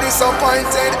feel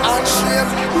disappointed and shame.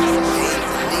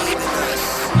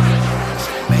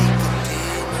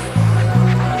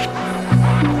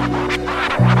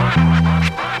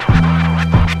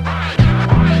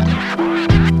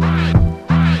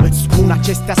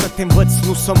 Acestea să te învăț,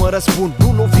 nu să mă răspund.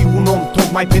 Nu lovi un om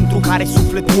tocmai pentru care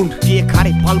suflet bun.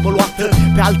 Fiecare palmă luată,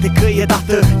 pe alte căi e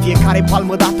dată. Fiecare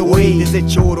palmă dată, o iei de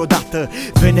 10 ori odată.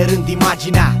 Venerând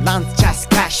imaginea, lanț, ceas,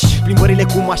 cash. Plimbările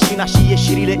cu mașina și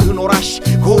ieșirile în oraș.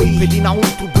 Goi, pe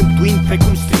dinăuntru bântuind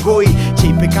precum strigoi.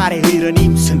 Cei pe care îi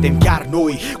rănim suntem chiar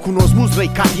noi. Cunosc mulți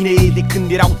răi ca tine de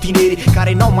când erau tineri,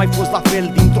 care n-au mai fost la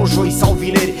fel dintr-o joi sau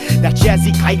vineri. De aceea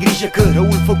zic, ai grijă că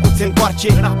răul făcut se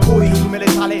întoarce înapoi. Urmele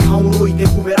tale au un roi de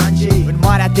bumerange. În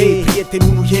marea de prieten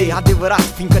nu e adevărat,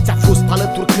 fiindcă ți-a fost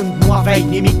alături când nu aveai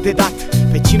nimic de dat.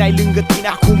 Pe cine ai lângă tine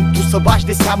acum tu să bagi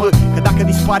de seamă, că dacă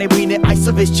dispare mâine ai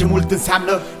să vezi ce mult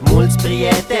înseamnă. Mulți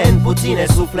prieteni, puține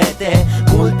suflete,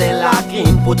 multe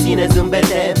lacrimi, puține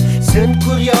zâmbete. Sunt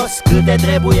curios câte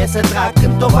trebuie să trag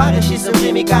când tovarășii sunt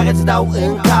primii care-ți dau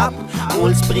în cap.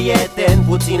 Mulți prieteni,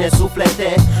 puține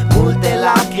suflete, multe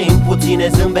lacrimi, puține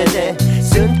zâmbete.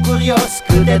 Sunt curios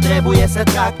câte trebuie să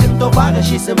trag când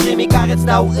tovarășii sunt primii care-ți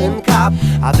dau în cap.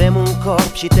 Avem un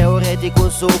corp și teoretic un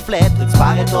suflet, îți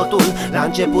pare totul la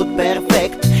început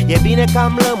perfect. E bine că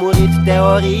am lămurit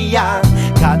teoria,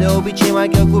 ca de obicei mai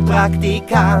greu cu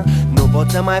practica. Nu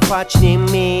poți să mai faci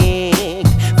nimic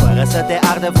fără să te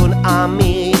ardă vreun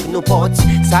amic. Nu poți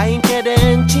să ai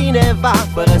încredere în cineva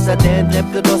fără să te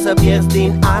întrebi cât o să pierzi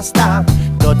din asta.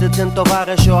 Tot îți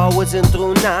întovarăși o auzi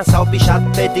într-una, s-au pișat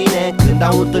pe tine când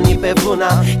au întâlnit pe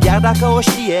vruna. Chiar dacă o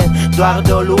știe doar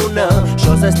de o lună și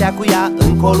o să stea cu ea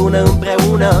încă o lună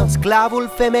împreună.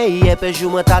 Sclavul femeii e pe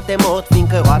jumătate mort,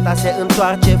 fiindcă roata se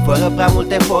întoarce fără prea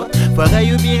mult efort. Fără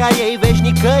iubirea ei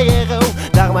veșnică e rău,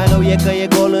 dar mai rău e că e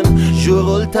gol în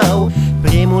jurul tău.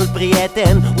 Primul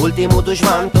prieten, ultimul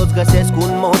dușman, toți găsesc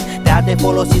un mod de a te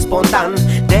folosi spontan.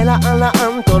 De la an la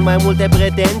an tot mai multe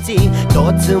pretenții,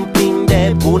 toți sunt plini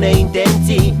de bune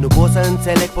intenții. Nu pot să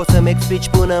înțeleg, poți să-mi explici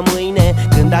până mâine,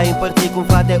 când ai împărțit cu un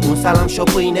frate un salam și o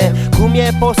pâine. Cum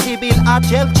e posibil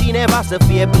acel cineva să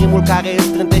fie primul care îți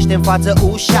strântește în față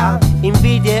ușa?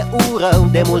 Invidie, ură,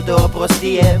 de multe ori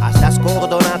prostie, astea-s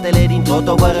coordonatele dintr-o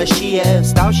tovărășie.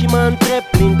 Stau și mă întreb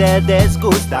plin de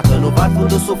dezgust, dacă nu bat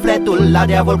fundul sufletul la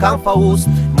diavol ca-n Faust.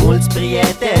 Mulți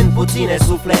prieteni, puține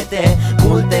suflete,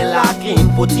 multe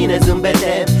lacrimi, puține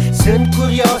zâmbete. Sunt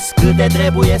curios câte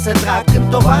trebuie să trag când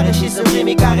tovarășii sunt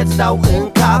primii care-ți dau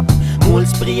în cap.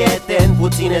 Mulți prieteni,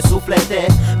 puține suflete,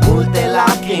 multe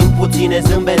lacrimi, puține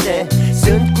zâmbete.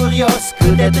 Sunt curios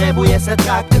câte trebuie să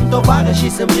trag când tovarășii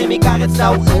sunt primii care-ți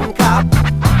dau în cap.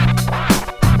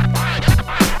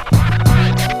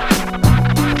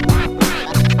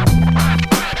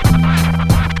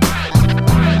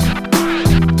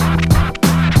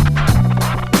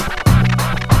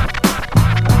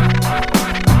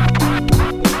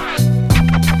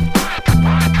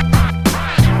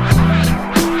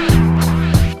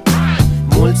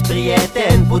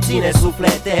 Puține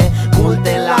suflete,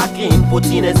 multe lacrimi,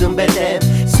 puține zâmbete.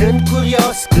 Sunt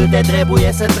curios câte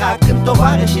trebuie să trag când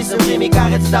tovarășii sunt primii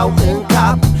care-ți dau în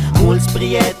cap. Mulți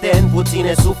prieteni,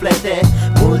 puține suflete,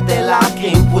 multe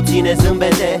lacrimi, puține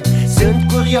zâmbete.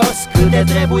 Sunt curios câte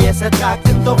trebuie să trag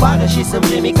când tovarășii sunt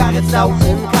primii care-ți dau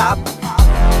în cap.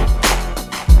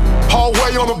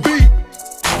 Hallway on the beat,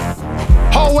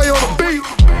 hallway on the beat.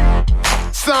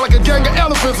 Sound like a gang of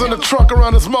elephants in the truck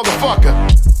around this motherfucker.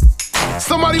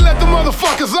 Somebody let the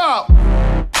motherfuckers out.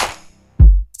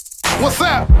 What's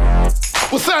that?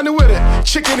 What's happening with it?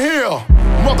 Chicken Hill,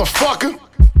 motherfucker.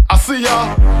 I see y'all.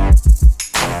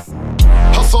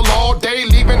 Hustle all day,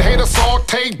 leaving haters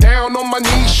sauteed down on my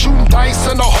knees, shooting dice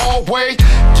in the hallway.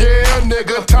 Yeah,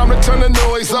 nigga, time to turn the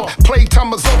noise up.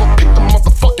 Playtime is over, pick the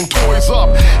motherfucking toys up.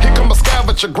 Here come a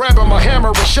scavenger, grabbing my hammer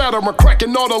and shattering,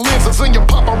 cracking all the lenses in your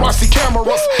paparazzi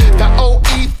cameras. That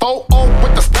OE40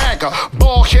 with the stagger,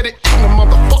 bald-headed, ignorant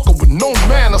motherfucker with no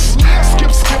manners.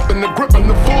 Skipping the gripping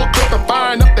the full clip and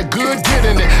firing up that good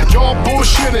getting it. Y'all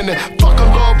bullshitting it, fuck a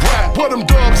love rap. Where them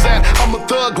dubs at? I'm a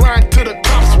thug lying to the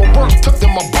cops with work tucked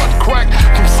in my butt crack.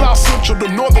 From South Central to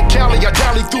Northern Cali, I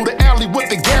dally through the alley with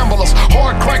the gamblers,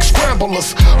 hard crack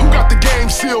scramblers. Who got the game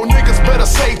sealed? Niggas better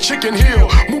say Chicken Hill.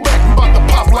 Move back, I'm about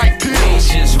to pop like pills.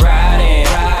 We just riding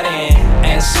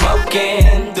and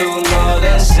smoking through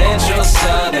Northern Central,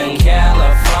 Southern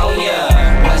California,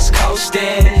 West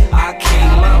Coastin'. I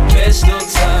keep my pistol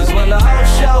tucked when the hoes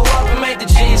show up and make the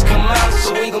G's come out,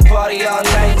 so we gon' party all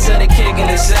night till they kicking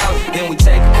us out. Then we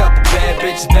take a couple bad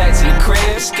bitches back to the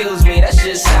crib. Excuse me, that's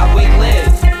just how we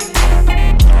live.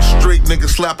 Street nigga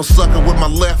slap a sucker with my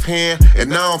left hand, and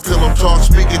now I'm pillow talk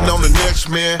speaking on the next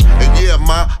man. And yeah,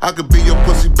 I could be your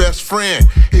pussy best friend.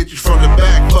 Hit you from the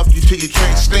back, fuck you till you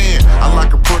can't stand. I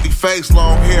like a pretty face,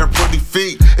 long hair, pretty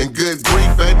feet, and good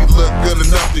grief, baby look good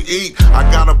enough to eat. I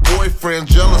got a boyfriend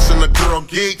jealous and a girl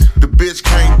geek. The bitch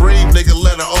can't breathe, nigga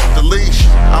let her off the leash.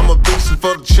 I'm a beastin'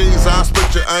 for the cheese, I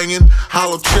split your onion.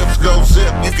 Hollow chips go zip,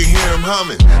 you can hear him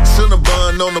humming.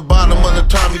 Cinnabon on the bottom of the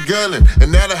Tommy gunning, and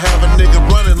that'll have a nigga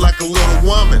running like a little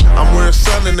woman. I'm wearing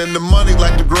sunning in the money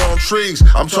like the grown trees.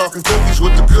 I'm talking cookies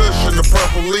with the kush and the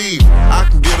purple leaf. I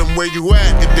can get them where you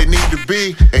at if they need to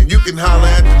be, and you can holler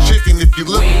at the chicken if you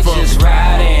looking for me. We just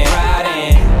riding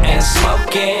and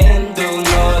smoking through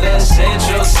Northern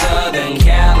Central, Southern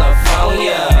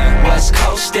California, West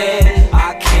Coastin'. I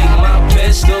keep my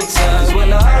pistol tucked when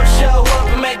the hoes show up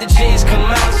and make the G's come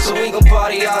out, so we gon'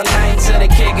 party all night till they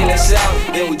kicking us out.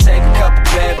 Then we take a couple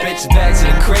bad bitches back to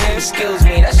the crib. Excuse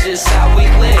me, that's just how we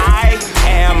live. I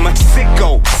am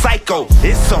sicko, psycho. psycho.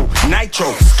 It's so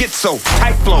nitro, schizo,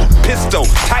 tight flow, pistol,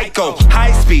 tycho,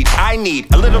 high speed. I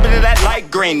need a little bit of that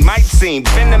light green. Might seem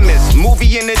venomous,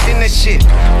 movie in the dinner shit.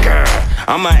 Grr,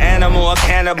 I'm an animal, a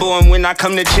cannibal, and when I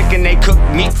come to chicken, they cook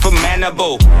meat for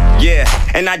manable. Yeah,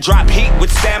 and I drop heat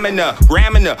with stamina,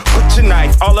 ramming her. Put your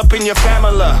knife all up in your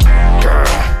family. Grr,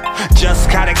 just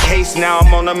got a case, now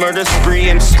I'm on a murder spree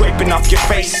and scraping off your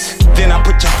face. Then I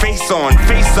put your face on,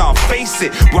 face off, face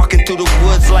it. Walking through the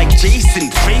woods like Jason,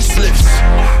 facelifts.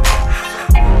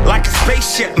 Like a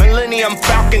spaceship, Millennium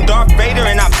Falcon, Darth Vader,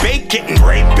 and I bake it and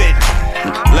rape it.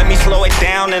 Let me slow it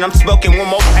down, and I'm smoking one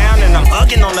more pound, and I'm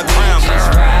hugging on the ground.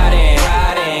 Just riding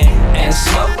and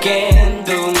smoking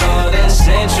through northern,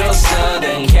 central,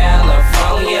 southern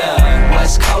California,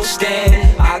 west coasting.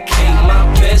 I keep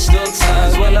my pistol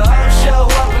tucked when the hoes show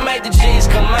up and make the G's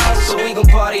come out, so we gon'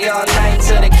 party all night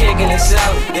till they kicking us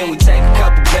out. Then we take a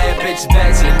couple bad bitches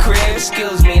back to the crib.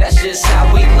 Excuse me, that's just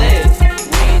how we live.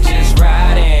 We just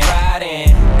riding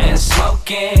and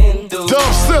smoking through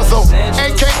Dub Sizzle,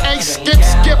 aka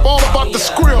Skip, all about the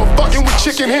skrill, fucking with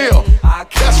Chicken Hill.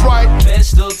 That's right.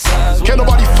 Can't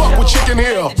nobody fuck with Chicken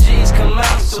Hill.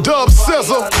 Dub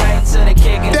Sizzle,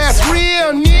 that's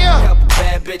real near.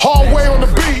 Hallway on the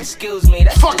beat,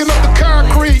 fucking up the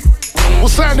concrete.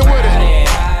 What's happening with it?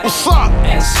 What's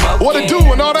up? What it do?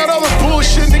 And all that other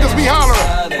bullshit niggas be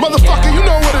hollering. Motherfucker, you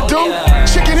know what it do.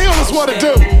 Chicken Hill is what it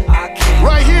do.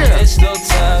 Right here.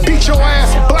 Beat your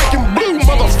ass black and blue,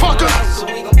 motherfucker.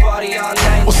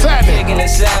 What's happening?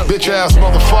 Bitch ass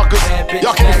motherfuckers.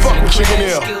 Y'all can't fuck with Chicken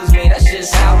Hill. Excuse me, that's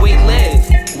just how we live.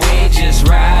 We just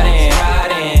riding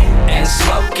and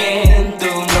smoking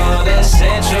through northern,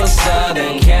 central,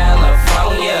 southern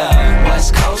California,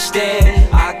 west coasting.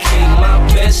 I keep my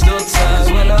pistol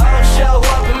tucked when the hoes show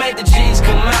up and make the G's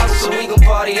come out, so we gon'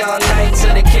 party all night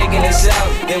till they kicking us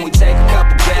out. Then we take a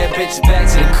couple bad bitches back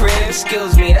to the crib.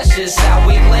 Excuse me, that's just how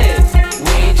we live.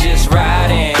 We just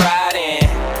riding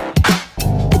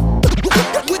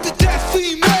with the deaf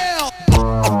female.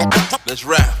 Let's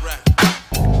rap.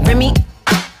 Remy,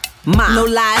 no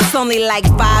lie, it's only like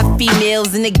 5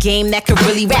 females in the game that could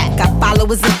really rap. Got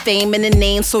followers and fame in the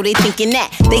name, so they thinking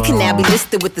that they can now be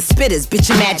listed with the spitters. Bitch,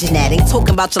 imagine that. Ain't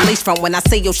talking about your lace front when I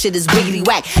say your shit is wiggly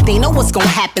whack. They know what's gonna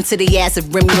happen to the ass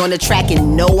if Remy on the track.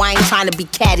 And no, I ain't trying to be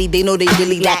catty. They know they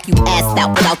really lack you assed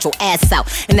out without your ass out,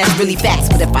 and that's really facts.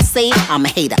 But if I say it, I'm a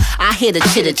hater. I hear the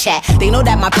chitter chat. They know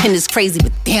that my pen is crazy,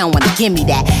 but they don't wanna give me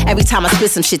that. Every time I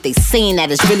spit some shit, they saying that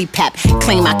it's really pap.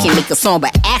 Claim I can't make a song,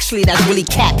 but actually that's really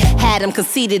cap. Had them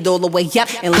conceited all the way up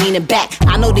and leaning back.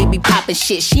 I know they be popping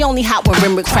shit. She only hot when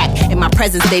rim crack. In my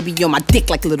presence, they be on my dick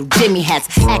like little Jimmy hats.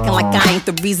 Acting like I ain't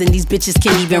the reason these bitches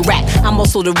can't even rap. I'm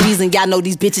also the reason y'all know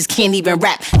these bitches can't even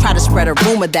rap. Try to spread a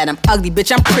rumor that I'm ugly,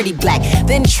 bitch, I'm pretty black.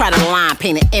 Then try to line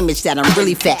paint an image that I'm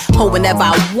really fat. Ho, whenever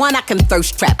I want, I can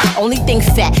thirst trap. Only thing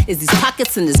fat is these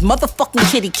pockets and this motherfucking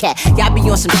kitty cat. Y'all be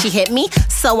on some she hit me,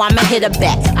 so I'ma hit her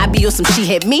back. I be on some she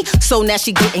hit me, so now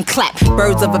she getting clapped.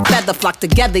 Birds of a feather flock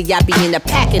together, y'all be in a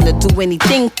pack and to do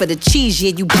anything for the cheese.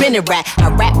 Yeah, you been a rat. I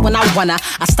rap when I wanna.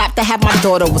 I stopped to have my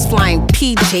daughter was flying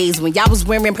PJs when y'all was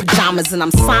wearing pajamas, and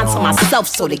I'm signed to myself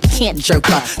so they can't jerk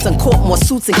her. Done caught more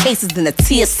suits and cases than a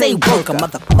TSA worker,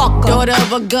 motherfucker. Daughter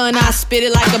of a gun, I spit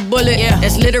it like a bullet. Yeah.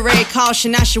 That's literary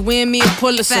caution, I should win me a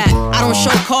Pulitzer. I don't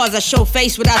show cars, I show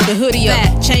face without the hoodie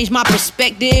up. Change my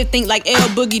perspective, think like L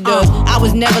Boogie does. I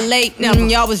was never late,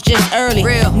 y'all was just early.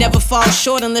 Real. Never fall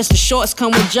short unless the shorts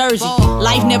come with jersey.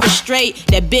 Life never straight,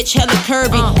 that bitch hella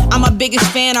curvy. I'm my biggest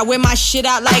fan, I wear my shit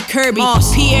out like Kirby.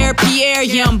 Pierre,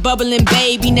 yeah, I'm bubbling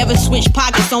baby. Never switch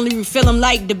pockets, only refill them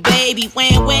like the baby.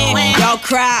 Wham. Y'all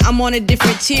cry, I'm on a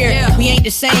different tier. We ain't the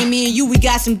same, me and you, we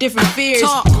got some different fears.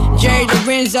 Jerry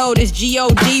Lorenzo, this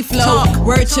G.O.D. flow.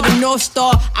 Word to the North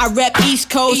Star, I rep East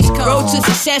Coast. Road to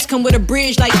success come with a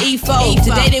bridge like EFO.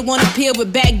 Today they wanna peel,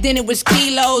 but back then it was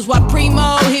kilos. Why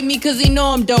Primo hit me cause he know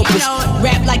I'm dopest.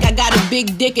 Rap like I got a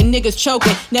big dick and niggas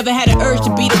choking. Never had an urge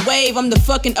to be the wave, I'm the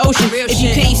fucking ocean. If you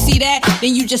can't see that,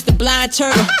 then you just a blind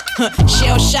turtle.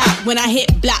 Shell shot when I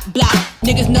hit block.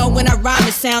 Niggas know when I rhyme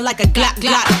it sound like a glock.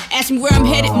 Ask me where I'm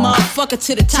headed, motherfucker,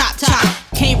 to the top.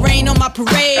 Can't rain on my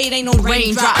parade, ain't no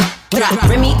raindrop.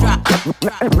 Remy,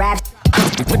 rap.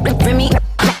 Remy,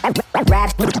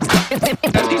 rap.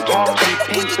 As he talks, he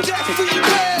paints a picture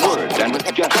with words and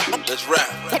with gestures. Let's rap.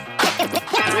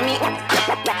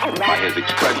 By his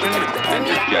expression and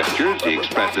his gestures, he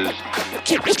expresses.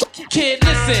 Kid,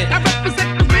 listen, I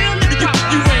represent the real hip-hop.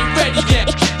 You ain't ready yet.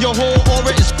 Your whole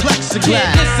aura is plexiglass.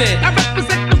 Kid, listen, I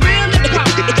represent the real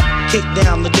hip-hop. Kick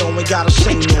down the door, ain't gotta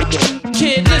sing no more.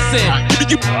 Kid, listen,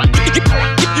 you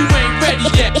ain't ready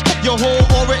yet. Your whole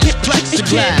aura is plexiglass.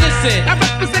 Kid, listen, I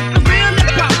represent the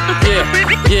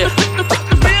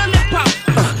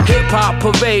Hip-hop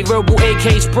parade, verbal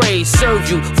AK spray. Serve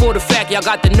you for the fact y'all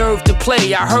got the nerve to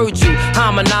play. I heard you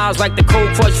harmonize like the Cold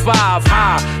Crush 5.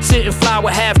 High, sitting fly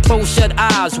with half closed shut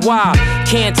eyes. Why?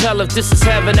 Can't tell if this is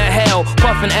heaven or hell.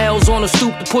 Puffing L's on the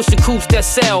stoop to push the coops that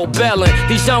sell. Belling,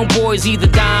 these young boys either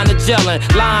dying or gelling.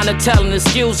 Lying or telling, the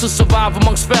skills to survive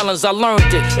amongst felons. I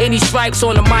learned it. Any stripes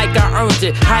on the mic, I earned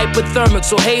it. Hypothermic,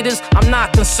 so haters, I'm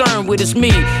not concerned with. It's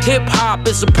me. Hip-hop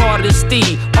is a part of the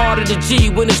steed. Art of the G.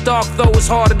 When it's dark though, it's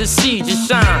harder to see. Just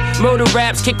shine. Murder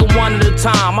raps, kick 'em one at a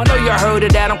time. I know you heard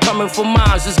of that, I'm coming for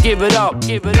mine. Just give it up,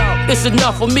 give it up. It's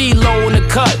enough for me, low in the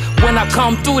cut. When I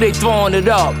come through, they throwing it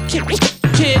up. Kid,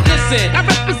 listen, I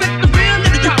represent the real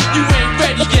hip-hop. You ain't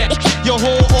ready yet. Your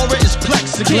whole aura is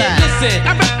plexiglass. Kid, listen,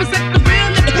 I represent the real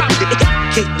hip-hop.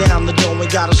 Kick down the door,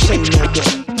 ain't gotta say no more.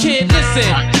 Kid, listen,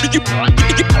 you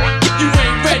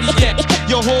ain't ready yet.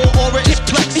 Your whole aura is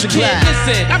plexiglass. Kid,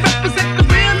 listen, I represent the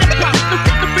real hip-hop.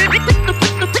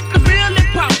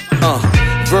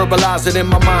 Verbalize it in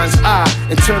my mind's eye.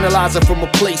 Internalize it from a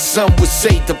place some would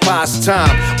say device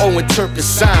time. Oh, interpret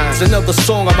signs. Another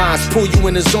song of mine's pull you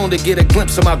in the zone to get a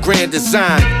glimpse of my grand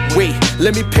design. Wait,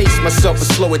 let me pace myself and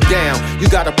slow it down. You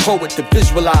got a poet to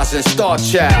visualize and star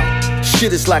child.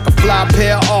 Shit is like a fly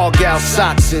pair of Argyle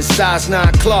socks in size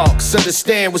 9 Clarks.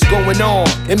 Understand what's going on.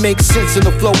 It makes sense in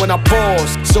the flow when I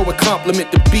pause. So it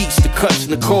complement the beats, the cuts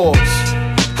and the chords.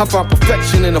 I find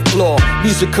perfection in the flaw.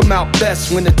 Music come out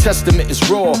best when the testament is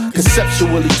raw.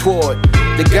 Conceptually toward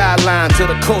the guideline to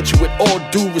the culture with all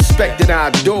due respect that I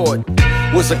adored.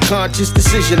 Was a conscious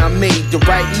decision I made to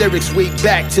write lyrics way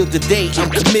back till the day I'm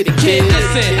committed, kid.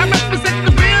 Listen, I represent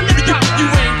the real hip-hop. You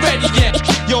ain't ready yet.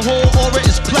 Your whole aura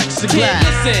is plexiglass.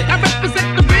 Listen, I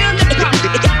represent the real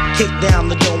hip-hop. Kick down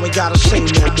the door, ain't gotta say no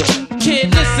more.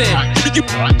 Kid, listen, you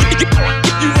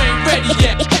ain't ready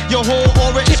yet. Your whole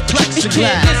aura is plexiglass.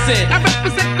 Kid, listen, I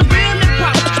represent the real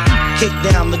hip-hop. Kick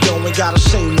down the door, ain't gotta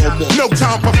say no more. No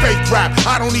time for fake rap,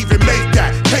 I don't even make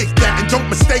that. Take that and don't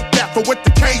mistake that for what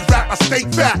the K rap, I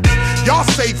state facts. Y'all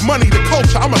save money, the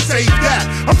culture, I'ma save that.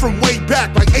 I'm from way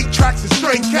back, like 8 tracks and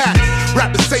straight cats.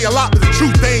 Rappers say a lot, but the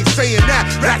truth, they ain't saying that.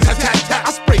 Rat, tat, tat, tat,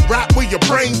 I spray rap where your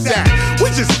brain's at.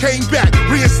 We just came back,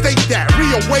 reinstate that,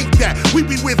 reawake that. We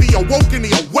be where the awoke and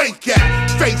the awake at.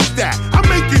 Face that, I'm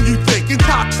making you think,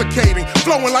 intoxicating,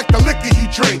 flowing like the liquor you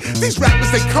drink. These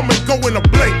rappers, they come and go in a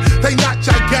blink. They not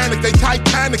gigantic, they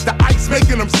Titanic, the ice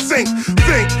making them sink.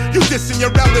 Think, you dissing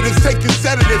your relatives, taking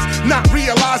sedatives, not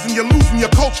realizing you're losing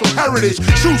your cultural heritage.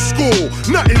 True school,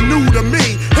 nothing new to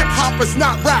me. Hip-hop is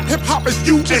not rap, hip-hop is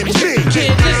you and me.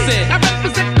 Kid, listen, I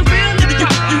represent the real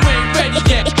hip-hop. You ain't ready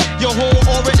yet. Your whole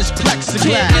aura is plexiglass.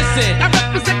 Kid, listen, I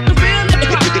represent the real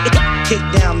hip-hop. Kick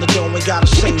down the door, ain't gotta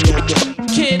say no more.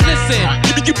 Kid, listen,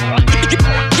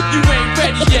 you ain't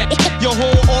ready yet. Your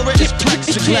whole aura is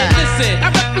plexiglass. Kid, listen, I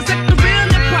represent the real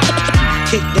hip-hop.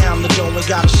 Kick down the door, ain't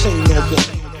gotta say no more.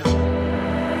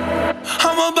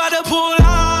 I'm about to pull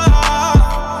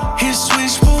out his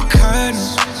switchboard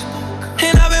curtains,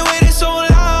 and I've been waiting so long.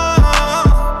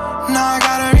 Now I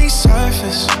gotta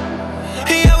resurface.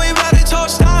 Yeah, we about to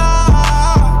toast out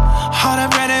all the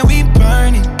bread that we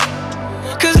burning.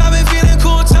 'Cause I've been feeling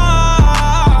cool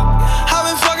talk. I've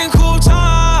been fucking cool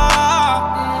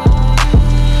talk.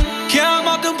 Yeah, I'm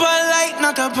out the Bud Light,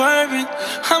 not the bourbon.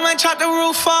 I might chop the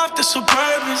roof off the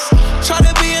Suburbans. Try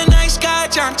to be a nice guy,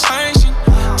 John Turgeon,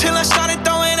 till I started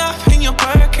throwing up in your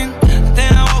Birkin.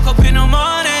 Then I woke up in the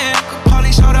morning,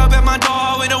 Polly showed up at my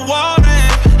door with a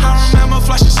warrant. I remember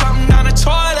flushing something down the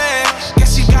toilet.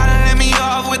 Guess you gotta let me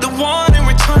off with the warning.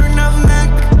 Return of Mac.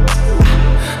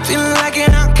 Feeling like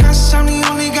an outcast, I'm the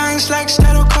only guy in slacks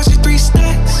that'll cost you 3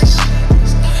 stacks.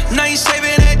 Now you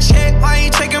saving that check, why you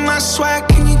taking my swag?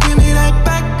 Can you give me that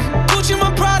back? Gucci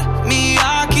my product,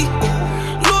 Miyake,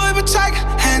 Louis Vuitton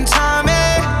and Tommy.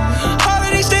 All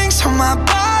of these things on my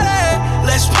body,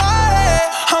 let's party.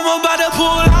 I'm about to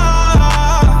pull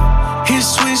out his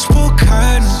switchboard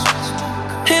curtains,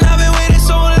 and I've been waiting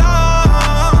so long.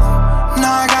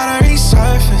 Now I gotta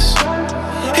resurface.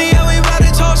 Yeah, we about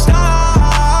to toast out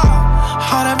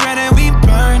all the bread that we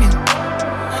burning.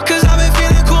 'Cause I've been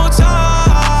feeling cool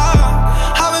talk.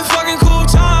 I've been fucking cool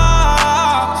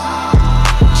talk.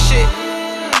 Shit,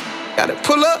 gotta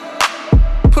pull up,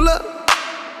 pull up.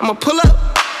 I'ma pull up,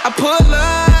 I pull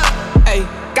up. Ayy,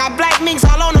 got black minks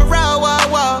all on the road, whoa,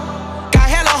 whoa. Got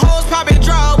hella hoes poppin'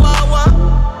 draw, whoa,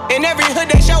 whoa. In every hood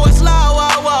they show us love,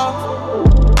 whoa, whoa.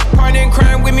 Partner in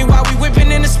crime with me while we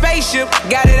whippin' in the spaceship.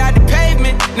 Got it out the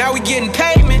pavement, now we getting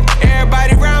payment.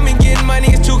 Everybody around me getting money,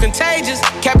 it's too contagious.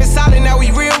 Kept it solid, now we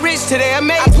real rich today,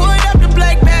 amazing. I pulled up the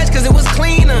black badge cause it was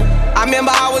cleaner. I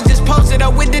remember I was just posted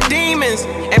up with the dean.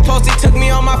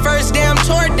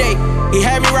 He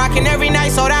had me rocking every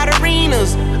night, sold out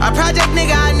arenas. A project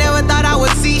nigga, I never thought I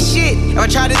would see shit. If I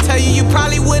tried to tell you, you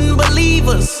probably wouldn't believe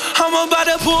us. I'm about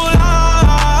to pull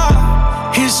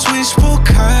out his switchboard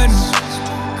curtains,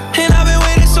 and I've been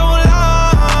waiting so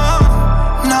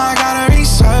long. Now I gotta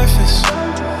resurface.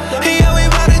 Yeah, we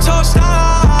about to toast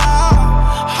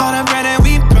out all the bread that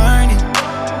we burning.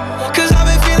 Cause I've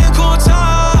been feeling cool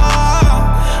time.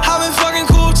 I've been fucking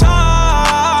cool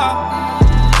time.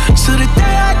 To the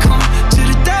day I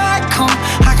come,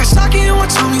 I got sake in one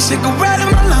tummy, cigarette in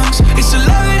my lungs. It's 11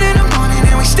 in the morning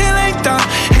and we still ain't done.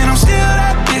 And I'm still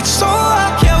that bitch, so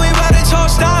up. Yeah, we about to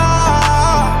toast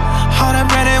out all that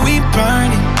bread that we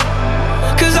burning.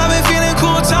 Cause I've been feeling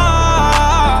cool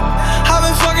time. I've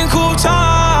been fucking cool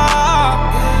time.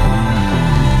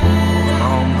 My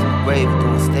homies in the grave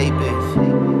doing state bits.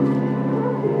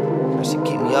 That shit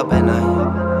keep me up at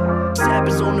night.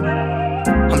 Sabbath's on the.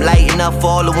 I'm lighting up for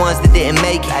all the ones that didn't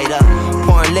make it. Light up.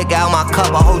 Pouring liquor out my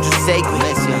cup, I hold you sacred.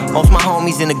 Most my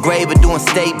homies in the grave are doing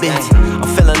statements. I'm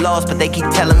feeling lost, but they keep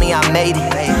telling me I made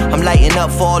it. I'm lighting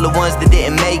up for all the ones that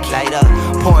didn't make it. Light up.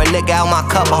 Pouring liquor out my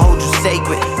cup, I hold you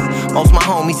sacred. Most my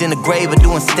homies in the grave are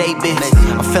doing statements.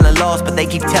 I'm feeling lost, but they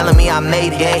keep telling me I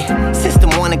made it. Yeah.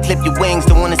 System wanna clip your wings,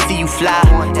 don't wanna see you fly.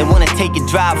 They wanna take your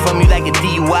drive from you like a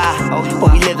DUI.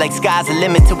 But we live like sky's the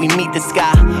limit till we meet the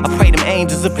sky. I pray them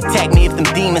angels will protect me if them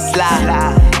demons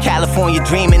slide. California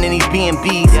dreaming in these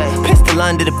B&Bs. Pistol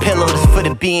under the pillow, this for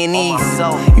the B&Es.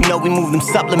 You know we move them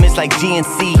supplements like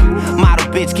GNC. Model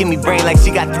bitch give me brain like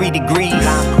she got 3 degrees.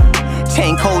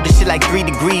 Chain cold as shit like 3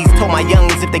 degrees. Told my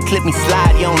youngins if they clip me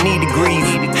slide, you don't need degrees.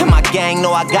 And my gang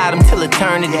know I got them till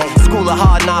eternity. School of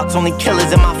hard knocks, only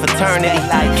killers in my fraternity.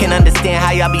 Can't understand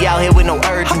how y'all be out here with no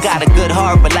urgency. Got a good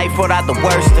heart, but life brought out the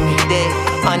worst of me.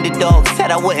 Underdog,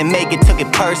 said I wouldn't make it, took it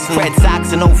personally. Red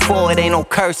socks in 04, it ain't no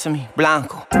cursing me.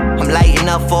 Blanco. I'm lighting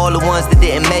up for all the ones that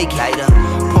didn't make it. Light up.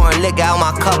 Pouring liquor out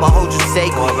my cup, I hold you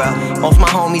sacred. Most my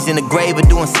homies in the grave are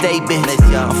doing statements.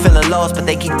 I'm feeling lost, but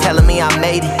they keep telling me I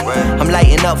made it. I'm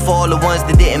lighting up for all the ones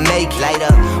that didn't make it. Light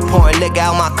up. Pouring liquor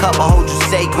out my cup, I hold you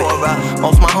sacred.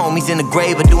 Most my homies in the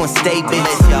grave are doing statements.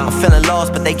 I'm feeling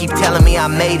lost, but they keep telling me I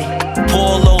made it.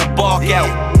 Pour a little bark out,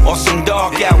 or some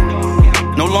dark out.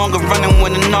 No longer running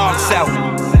when the knocks out.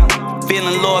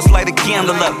 Feeling lost, light a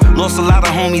candle up. Lost a lot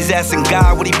of homies asking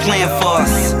God what he planned for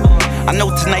us. I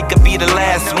know tonight could be the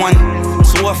last one.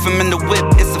 So if I'm in the whip,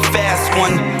 it's a fast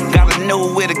one. Gotta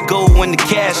know where to go when the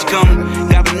cash come.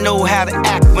 Gotta know how to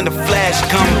act when the flash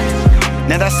come.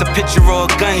 Now that's a picture of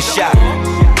a gunshot.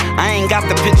 I ain't got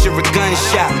the picture of a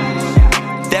gunshot.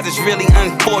 That is really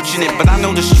unfortunate, but I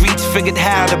know the streets figured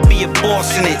how to be a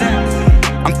boss in it.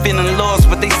 I'm feeling lost,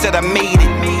 but they said I made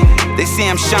it. They say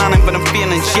I'm shining, but I'm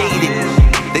feeling jaded.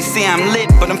 They say I'm lit,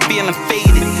 but I'm feeling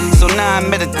faded. So now I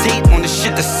meditate on the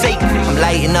shit that's sacred. I'm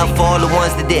lighting up for all the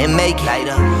ones that didn't make it. Light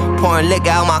up. Pouring liquor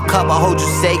out my cup, I hold you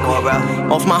sacred.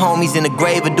 Most my homies in the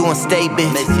grave are doing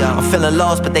statements. I'm feeling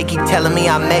lost, but they keep telling me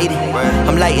I made it.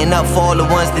 I'm lighting up for all the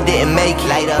ones that didn't make it.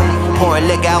 Light up. Pouring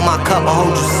liquor out my cup, I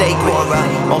hold you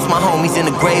sacred. Most my homies in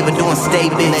the grave are doing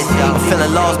statements. I'm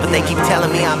feeling lost, but they keep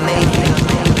telling me I made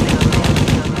it.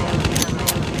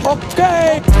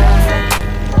 Okay.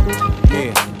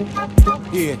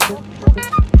 Yeah.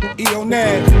 EO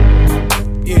Ned.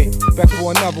 Yeah, back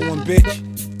for another one, bitch.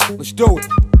 Let's do it.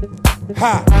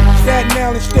 Ha. Staten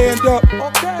Island, stand up.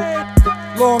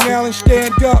 Okay. Long Island,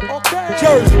 stand up. Okay.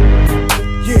 Jersey.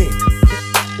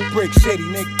 Yeah. Brick City,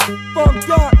 nigga. Funked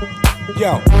up.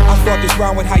 Yo, I start this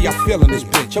round with how y'all feeling this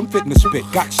bitch. I'm fitting to spit,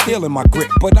 got steel in my grip.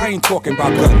 But I ain't talking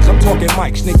about guns, I'm talking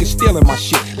mics, niggas stealing my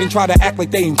shit. Then try to act like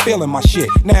they ain't feeling my shit.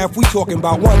 Now if we talking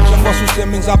about ones, I'm Russell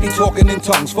Simmons, I be talking in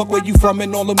tongues. Fuck where you from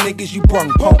and all them niggas you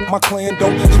brung. Punk, my clan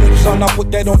don't sleep, son, I put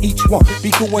that on each one.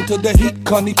 Be cool until the heat,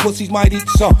 cunny pussies might eat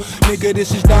some. Nigga,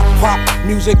 this is not pop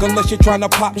music unless you're trying to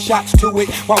pop shots to it.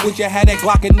 Why would you have that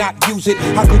Glock and not use it?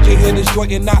 How could you hear this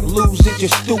joint and not lose it? You're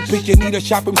stupid, you need a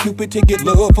shopping Cupid to get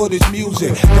love for this music.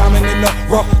 Diamond in the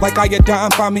rough, like I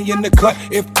dime, find me in the cut.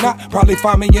 If not, probably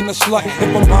find me in the slut. If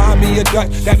I'm buying me a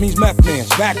Dutch, that means meth man's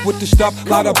back with the stuff.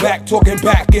 Lot of back, talking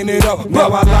backing it up. Now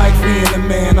I like being a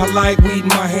man, I like weed in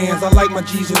my hands, I like my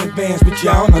G's in advance, but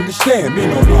y'all don't understand, me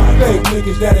no lie. Fake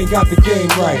niggas that ain't got the game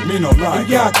right, me no lie. And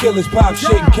y'all killers pop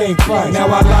shit and can't fight. Now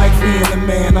I like being a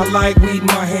man, I like weed in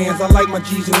my hands, I like my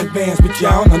G's in advance, but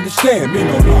y'all don't understand, me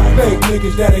no lie. Fake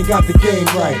niggas that ain't got the game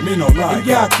right, me no lie. And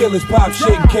y'all killers pop shit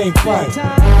and can't fight.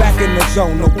 Back in the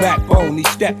zone, no backbone. He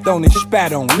stepped on and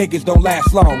spat on. Niggas don't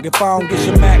last long. If I don't get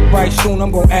some act right soon,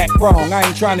 I'm gon' act wrong. I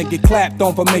ain't trying to get clapped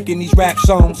on for making these rap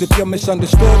songs. If you're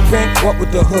misunderstood, then what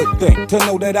would the hood think? To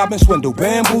know that I've been swindled,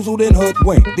 bamboozled, and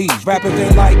hoodwinked. These rappers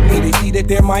ain't like me. They see that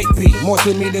there might be more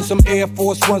to me than some Air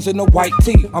Force Ones in a white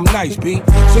tee. I'm nice, B.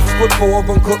 6'4",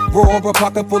 uncooked raw, a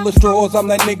pocket full of straws. I'm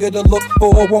that nigga to look for.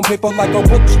 Won't paper like a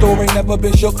bookstore. Ain't never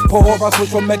been shook poor. I switch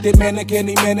from Method Man to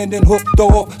Candy Man and then hooked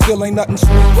off. Still ain't nothing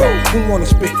sweet. Who wanna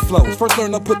spit flows? First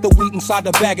learn to put the wheat inside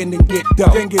the bag and then get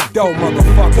dough. Then get dough,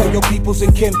 motherfucker. Tell your peoples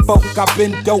and kinfolk I've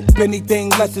been dope. Anything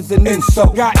less is an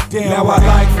insult. Goddamn. Now I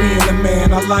like being a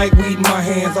man. I like weed in my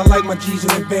hands. I like my G's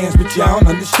in advance, but y'all don't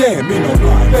understand. Me no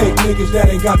lie. Fake niggas that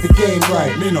ain't got the game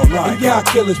right. Me no lie. Y'all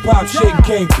killers pop shit and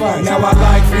can't fight. Now I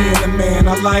like being a man.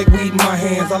 I like weed in my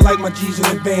hands. I like my G's in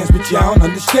advance, but y'all don't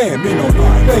understand. Me no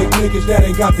lie. Fake niggas that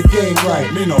ain't got the game right.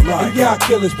 Me no lie. Y'all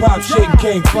killers pop shit and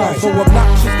can't fight. So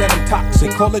obnoxious that I'm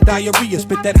toxic. Call it diarrhea.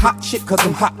 Spit that hot shit cause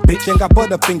I'm hot, bitch. Ain't got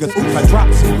butterfingers. Oops, I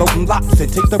drops it. Loading lops it.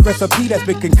 Take the recipe that's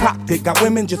been concocted. Got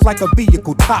women just like a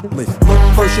vehicle topless. Look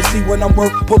first, you see when I'm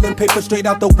work. Pulling paper straight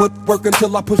out the woodwork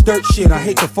until I push dirt shit. I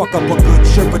hate to fuck up a good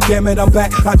shirt, but damn it, I'm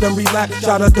back. I done relapsed.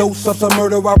 Shot a dose of some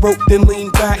murder I wrote, then lean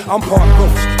back. I'm part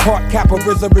ghost, part Kappa,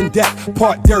 RZA and death,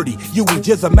 part dirty. You and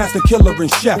Jizz a master killer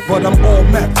and chef, but I'm all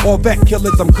meth, all vet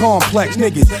killers. I'm complex.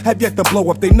 Niggas have yet to blow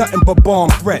up. They nothing but bomb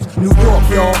threats. New York,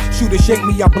 y'all. Shoot or shake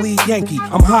me, I bleed Yankee.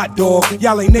 I'm hot dog.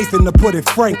 Y'all ain't Nathan to put it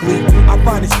frankly. I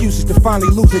find excuses to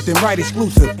finally lose it, then write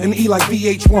exclusive. And E like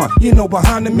VH1, you know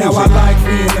behind the music. Now I like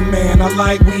being a man. I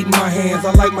like weed in my hands.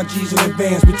 I like my G's in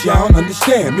advance, but y'all don't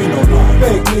understand. Me no lie.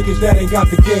 Fake niggas that ain't got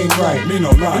the game right. Me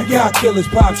no lie. Y'all killers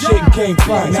pop shit and can't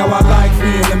fight. Now I like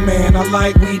being a man. I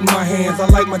like weed in my hands. I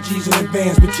like my G's in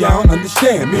advance, but y'all don't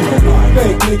understand. Me no lie.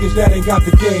 Fake niggas that ain't got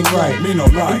the game right. Me no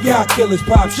lie. Y'all killers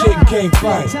pop shit and can't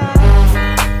fight.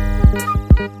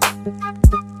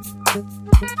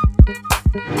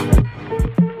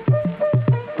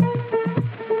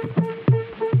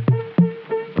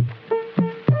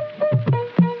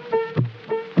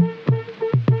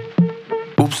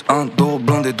 Două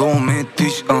blonde, două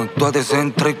metiși, toate se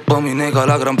întrec pe mine ca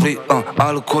la Grand Prix,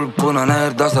 alcool până în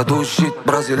aer, de-asta dușit.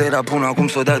 Brazilera până acum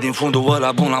s-o dea din fundul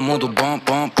ăla bun la modul bam,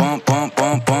 bam, bam, bam,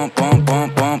 bam, bam, bam,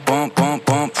 bam, bam, bam, bam,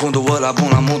 bam. Fundul ăla bun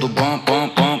la modul bam,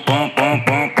 bam, bam, bam, bam,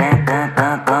 bam, bam, bam,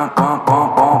 bam, bam, bam,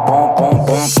 bam, bam, bam,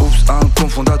 bam. Ups, am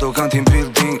confundat-o ca în team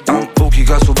building. Am ochii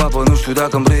ca sub apă, nu știu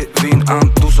dacă-mi revin.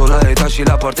 Am dus-o la etaj și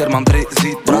la parter m-am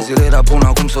trezit. Brazilera până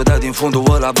acum s-o dea din fundul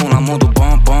ăla bun la modul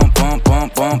bam, bam, bam,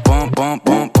 bam, bam, bam, bam,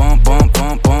 bam, bam, bam,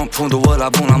 bam, bam. Fundul ăla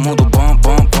bun la modul bam,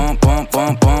 bam, bam, bam,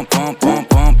 bam, bam, bam, bam,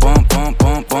 bam, bam, bam,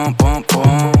 bam, bam, bam,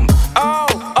 bam.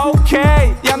 Oh, ok,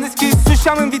 i-am deschis uși,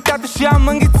 am invitat-o și am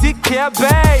înghițit cheia,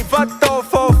 babe. Fă-t-o,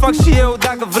 fă-o, fac și eu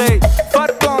dacă vrei.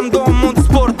 Fă-t-o, am două mult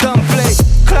sport, dăm play.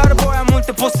 Clar, boy, am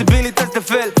multe posibilități de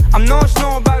fel. Am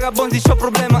 99 vagabonzi și o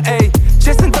problemă, ei.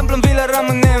 Ce se întâmplă în vilă,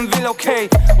 rămâne în vilă, ok.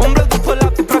 Umblă după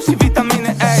lapte, praf și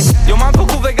vitamine, ei. Eu m-am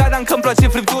făcut vegan, încă-mi place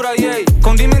friptura ei.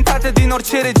 Condimentate din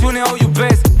orice regiune o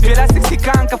iubesc. Pielea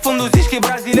sexican, ca fundul zici că e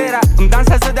brazilera. Îmi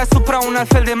dansează deasupra un alt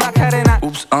fel de Macarena.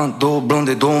 Ups, două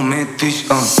blonde, două metiși,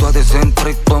 toate se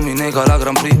întrec pe mine ca la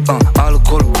Grand Prix,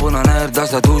 alcool până în aer,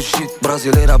 de-asta dușit.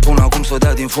 Brazilera până acum s-o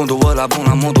dea din fundul ăla bun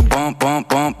la modul bam, bam,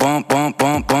 bam, bam, bam,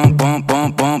 bam, bam, bam,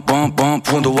 bam, bam, bam, bam.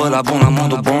 Fundul ăla bun la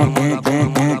modul bam, bam,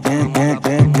 bam, bam, bam, bam,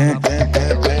 bam, bam.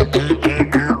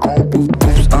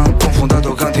 Ups, am confundat-o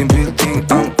ca în team building.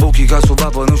 Am ochii ca sub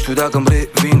apă, nu știu dacă-mi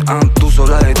revin. Am dus-o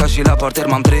la etaj și la parter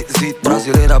m-am trezit.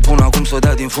 Brazilera până acum s-o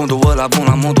dea din fundul ăla bun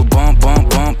la modul bam, bam,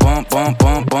 bam, bam, bam,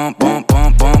 bam, bam, bam,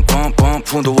 bam, bam, bam, bam.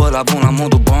 Fundul ăla bun la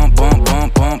modul bam, bam,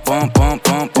 bam, bam, bam, bam,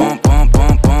 bam, bam, bam, bam,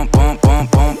 bam, bam, bam, bam,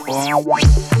 bam.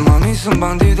 Mami, sunt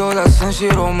bandito, dar sunt și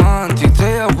romantic. Te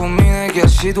iau cu mine chiar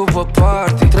și după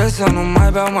party. Trebuie să nu mai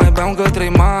beau încă 3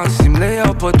 maxim. Le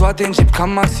iau pe toate în jeep ca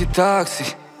maxi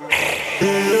taxi.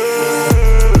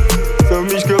 Se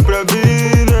mișcă prea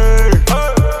bine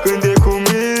când e cu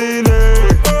mine.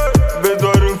 Vezi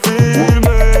doar în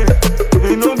filme,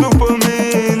 vino după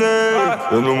mine.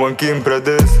 Eu nu mă închin prea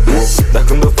des.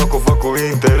 Dacă îmi dă fac, o fac cu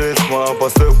interes. Mă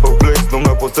apasă pe flex, nu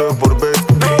mai pot să vorbesc.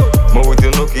 Mă uit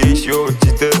în ochii și eu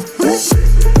citesc.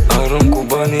 Arunc cu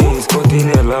banii, scot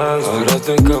din elas.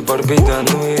 Arată ca Barbie, dar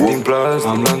nu e din plas.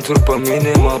 Am lanțuri pe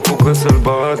mine, mă apucă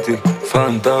sălbatic.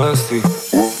 Fantastic.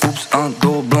 Ups,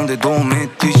 două blonde, două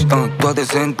metiși, toate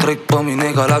se întrec pe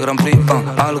mine ca la Grand Prix,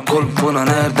 alcool până în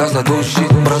aer, de-asta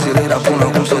dușit. Brazilera până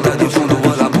acum s-o dea din fundul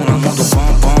ăla bun la modul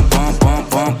bam, bam, bam,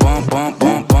 bam, bam, bam,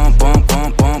 bam, bam, bam,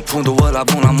 bam, bam. Fundul ăla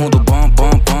bun la modul bam,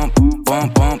 bam, bam,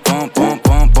 bam, bam, bam, bam,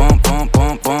 bam, bam,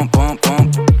 bam, bam, bam, bam.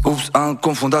 Ups, am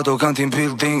confundat-o ca în team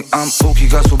building. Am ochii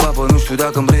ca sub apă, nu știu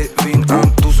dacă-mi revin.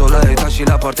 Am dus-o la etaj și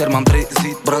la parter m-am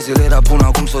trezit. Brazilera bună,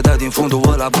 acum s-o dea din fundul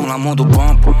ăla bun la modul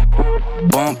bam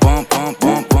bam bam bam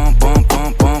bam bam bam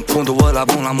bam bam. Fundul ăla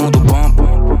bun la modul bam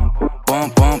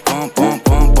bam bam bam bam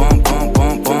bam bam bam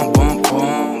bam bam bam bam.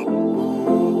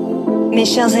 Mes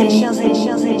chers amis,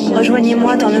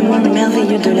 rejoignez-moi dans le monde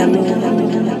merveilleux de l'amour.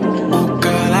 Oh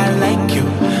girl, I like you,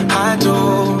 I do.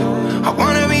 I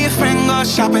wanna be a friend, go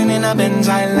shopping in a Benz,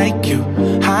 I like you,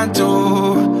 I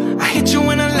do. I hit you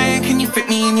in a leg, can you fit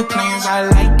me in your plans, I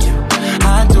like you,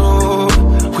 I do.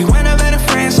 We went over to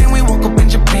France and we woke up in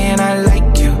Japan, I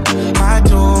like you, I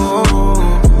do.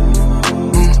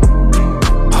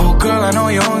 Oh girl, I know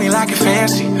you only like it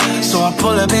fancy, so I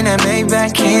pull up in that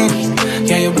Maybach candy.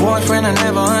 Yeah, your boyfriend, I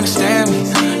never understand me,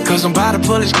 cause I'm about to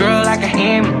pull this girl like a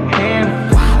hammy.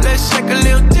 Let's take a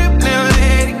little dip, little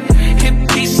lady. Hit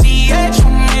PCH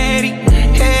from Eddie.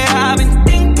 Yeah, I've been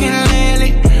thinking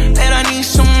lately that I need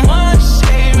someone to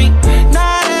save me.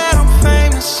 Now that I'm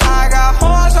famous, I got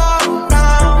hoes all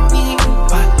around me,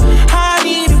 but I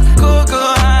need a good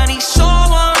girl, I need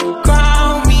someone to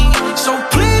ground me. So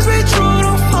please be true,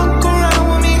 don't fuck around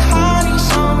with me. I need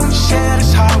someone to share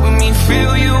this heart with me.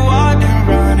 Feel you out, then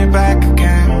run it back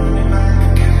again.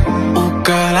 Oh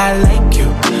girl, I like you,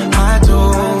 I do.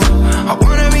 I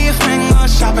wanna be a friend, go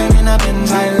shopping in a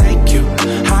Benz, I like you,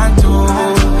 I do.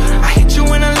 I hit you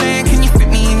in a leg, can you fit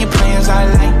me in your plans, I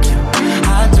like you,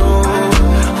 I do.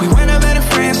 We went over to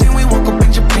France and we woke up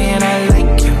in Japan, I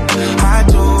like you, I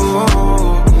do,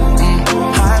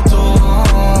 I do.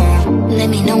 Let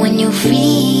me know when you're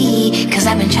free, cause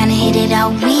I've been trying to hit it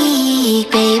all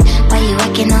week, babe. Why you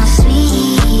acting all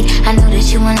sweet? I know that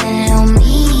you want it on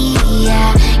me,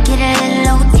 yeah. Get a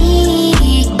little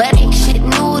OT, but ain't shit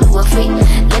new to a freak.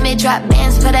 Let me drop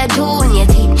bands, put a jewel in your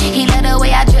teeth. He love the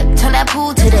way I drip, turn that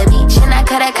pool to the beach. And I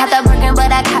coulda caught the Birkin,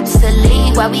 but I cops the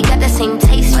lead. Why we got the same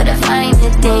taste for the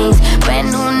finer things.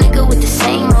 Brand new nigga with the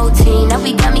same routine. Now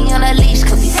we got me on a leash,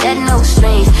 cause we said no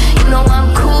strings. You know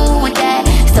I'm cool with that.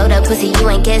 Stole the pussy, you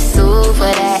ain't get sued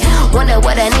for that. Wonder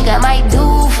what a nigga might do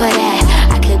for that.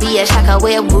 I could be a shocker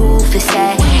where roof is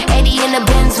at. 80 in the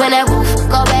Benz when that roof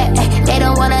go back. They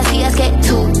don't wanna see us get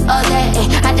too upset.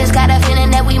 I just got a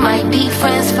feeling that we might be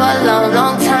friends for a long,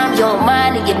 long time. You're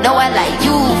mine and you know I like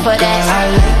you for that. Girl, I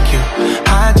like you,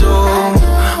 I do.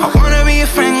 I wanna be a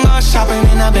friend, go shopping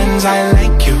in a Benz, I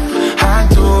like you, I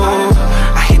do.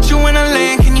 I hit you in a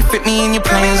lane, can you fit me in your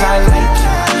plans, I like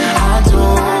you, I do.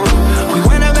 We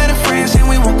went over to France and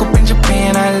we woke up in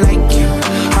Japan, I like you,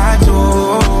 I do,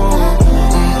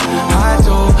 I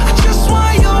do. I just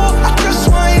want you, I just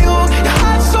want you. Your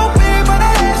heart's so big but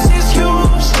the ass is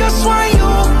huge. Just want you,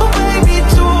 but baby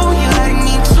do you like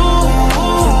me too?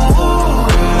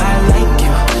 Girl, I like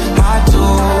you, I do.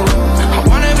 I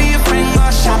wanna be a friend, go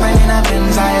shopping in a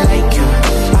Benz, I like you,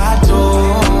 I do,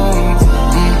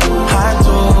 I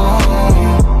do.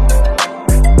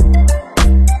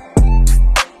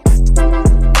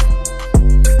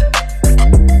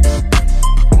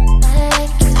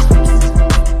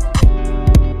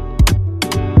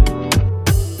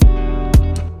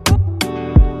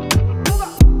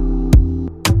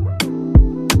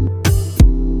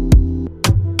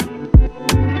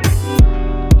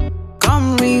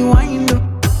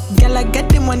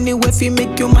 If you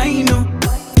make you mine, oh.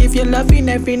 Give your loving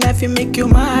every night, if you make you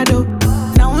mad, oh.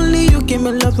 Now only you give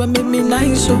me love and make me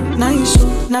nice, oh, nice,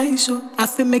 oh, nice, oh. I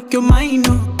feel make you mine,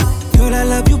 oh. Girl, I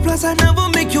love you, plus I never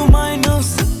make you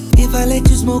minus. If I let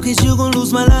you smoke it, you gon'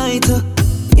 lose my lighter.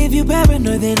 If you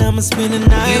paranoid, then I'ma spend the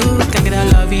night. You can get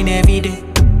a loving every day.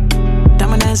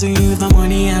 Diamond dance with you, the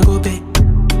money I go pay.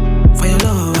 For your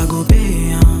love, I go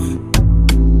pay,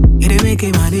 it ain't make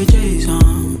it my DJs,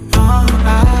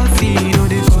 I feel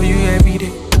this for you every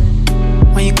day.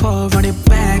 When you call, run it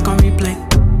back on replay.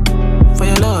 For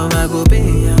your love, I go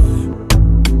pay.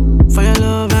 For your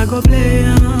love, I go play.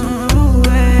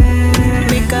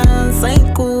 Make a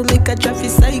psycho, make a traffic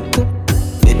psycho.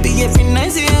 Baby, every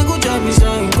night say I go drive me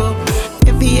psycho.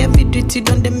 Every duty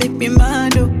done, they make me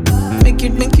mad.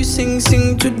 Make you sing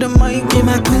to the mic. Be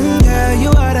my queen, girl, you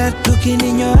are that looking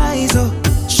in your eyes, oh.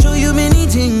 Show you many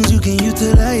things you can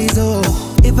utilize, oh.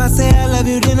 If I say I love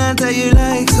you, then I tell you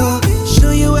like so. Show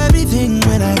you everything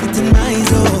when I get to my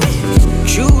zone.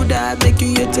 True that make you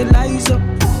utilize, oh.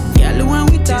 Girl, when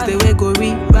we taste the way go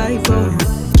revive, oh.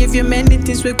 Give you many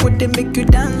things we could they make you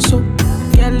dance, oh.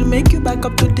 Girl, make you back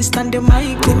up to the standing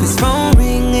mic, oh. If his phone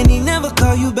ring and he never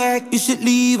call you back, you should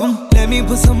leave him. Let me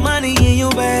put some money in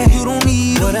your bag. You don't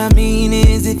need him. What I mean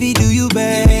is if he do you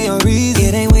bad, give me a reason.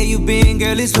 It ain't where you been,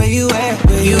 girl, it's where you at.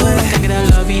 Where you at? Can get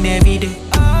a loving every day.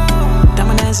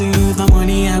 Diamond dancing with my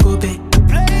money, I go pay.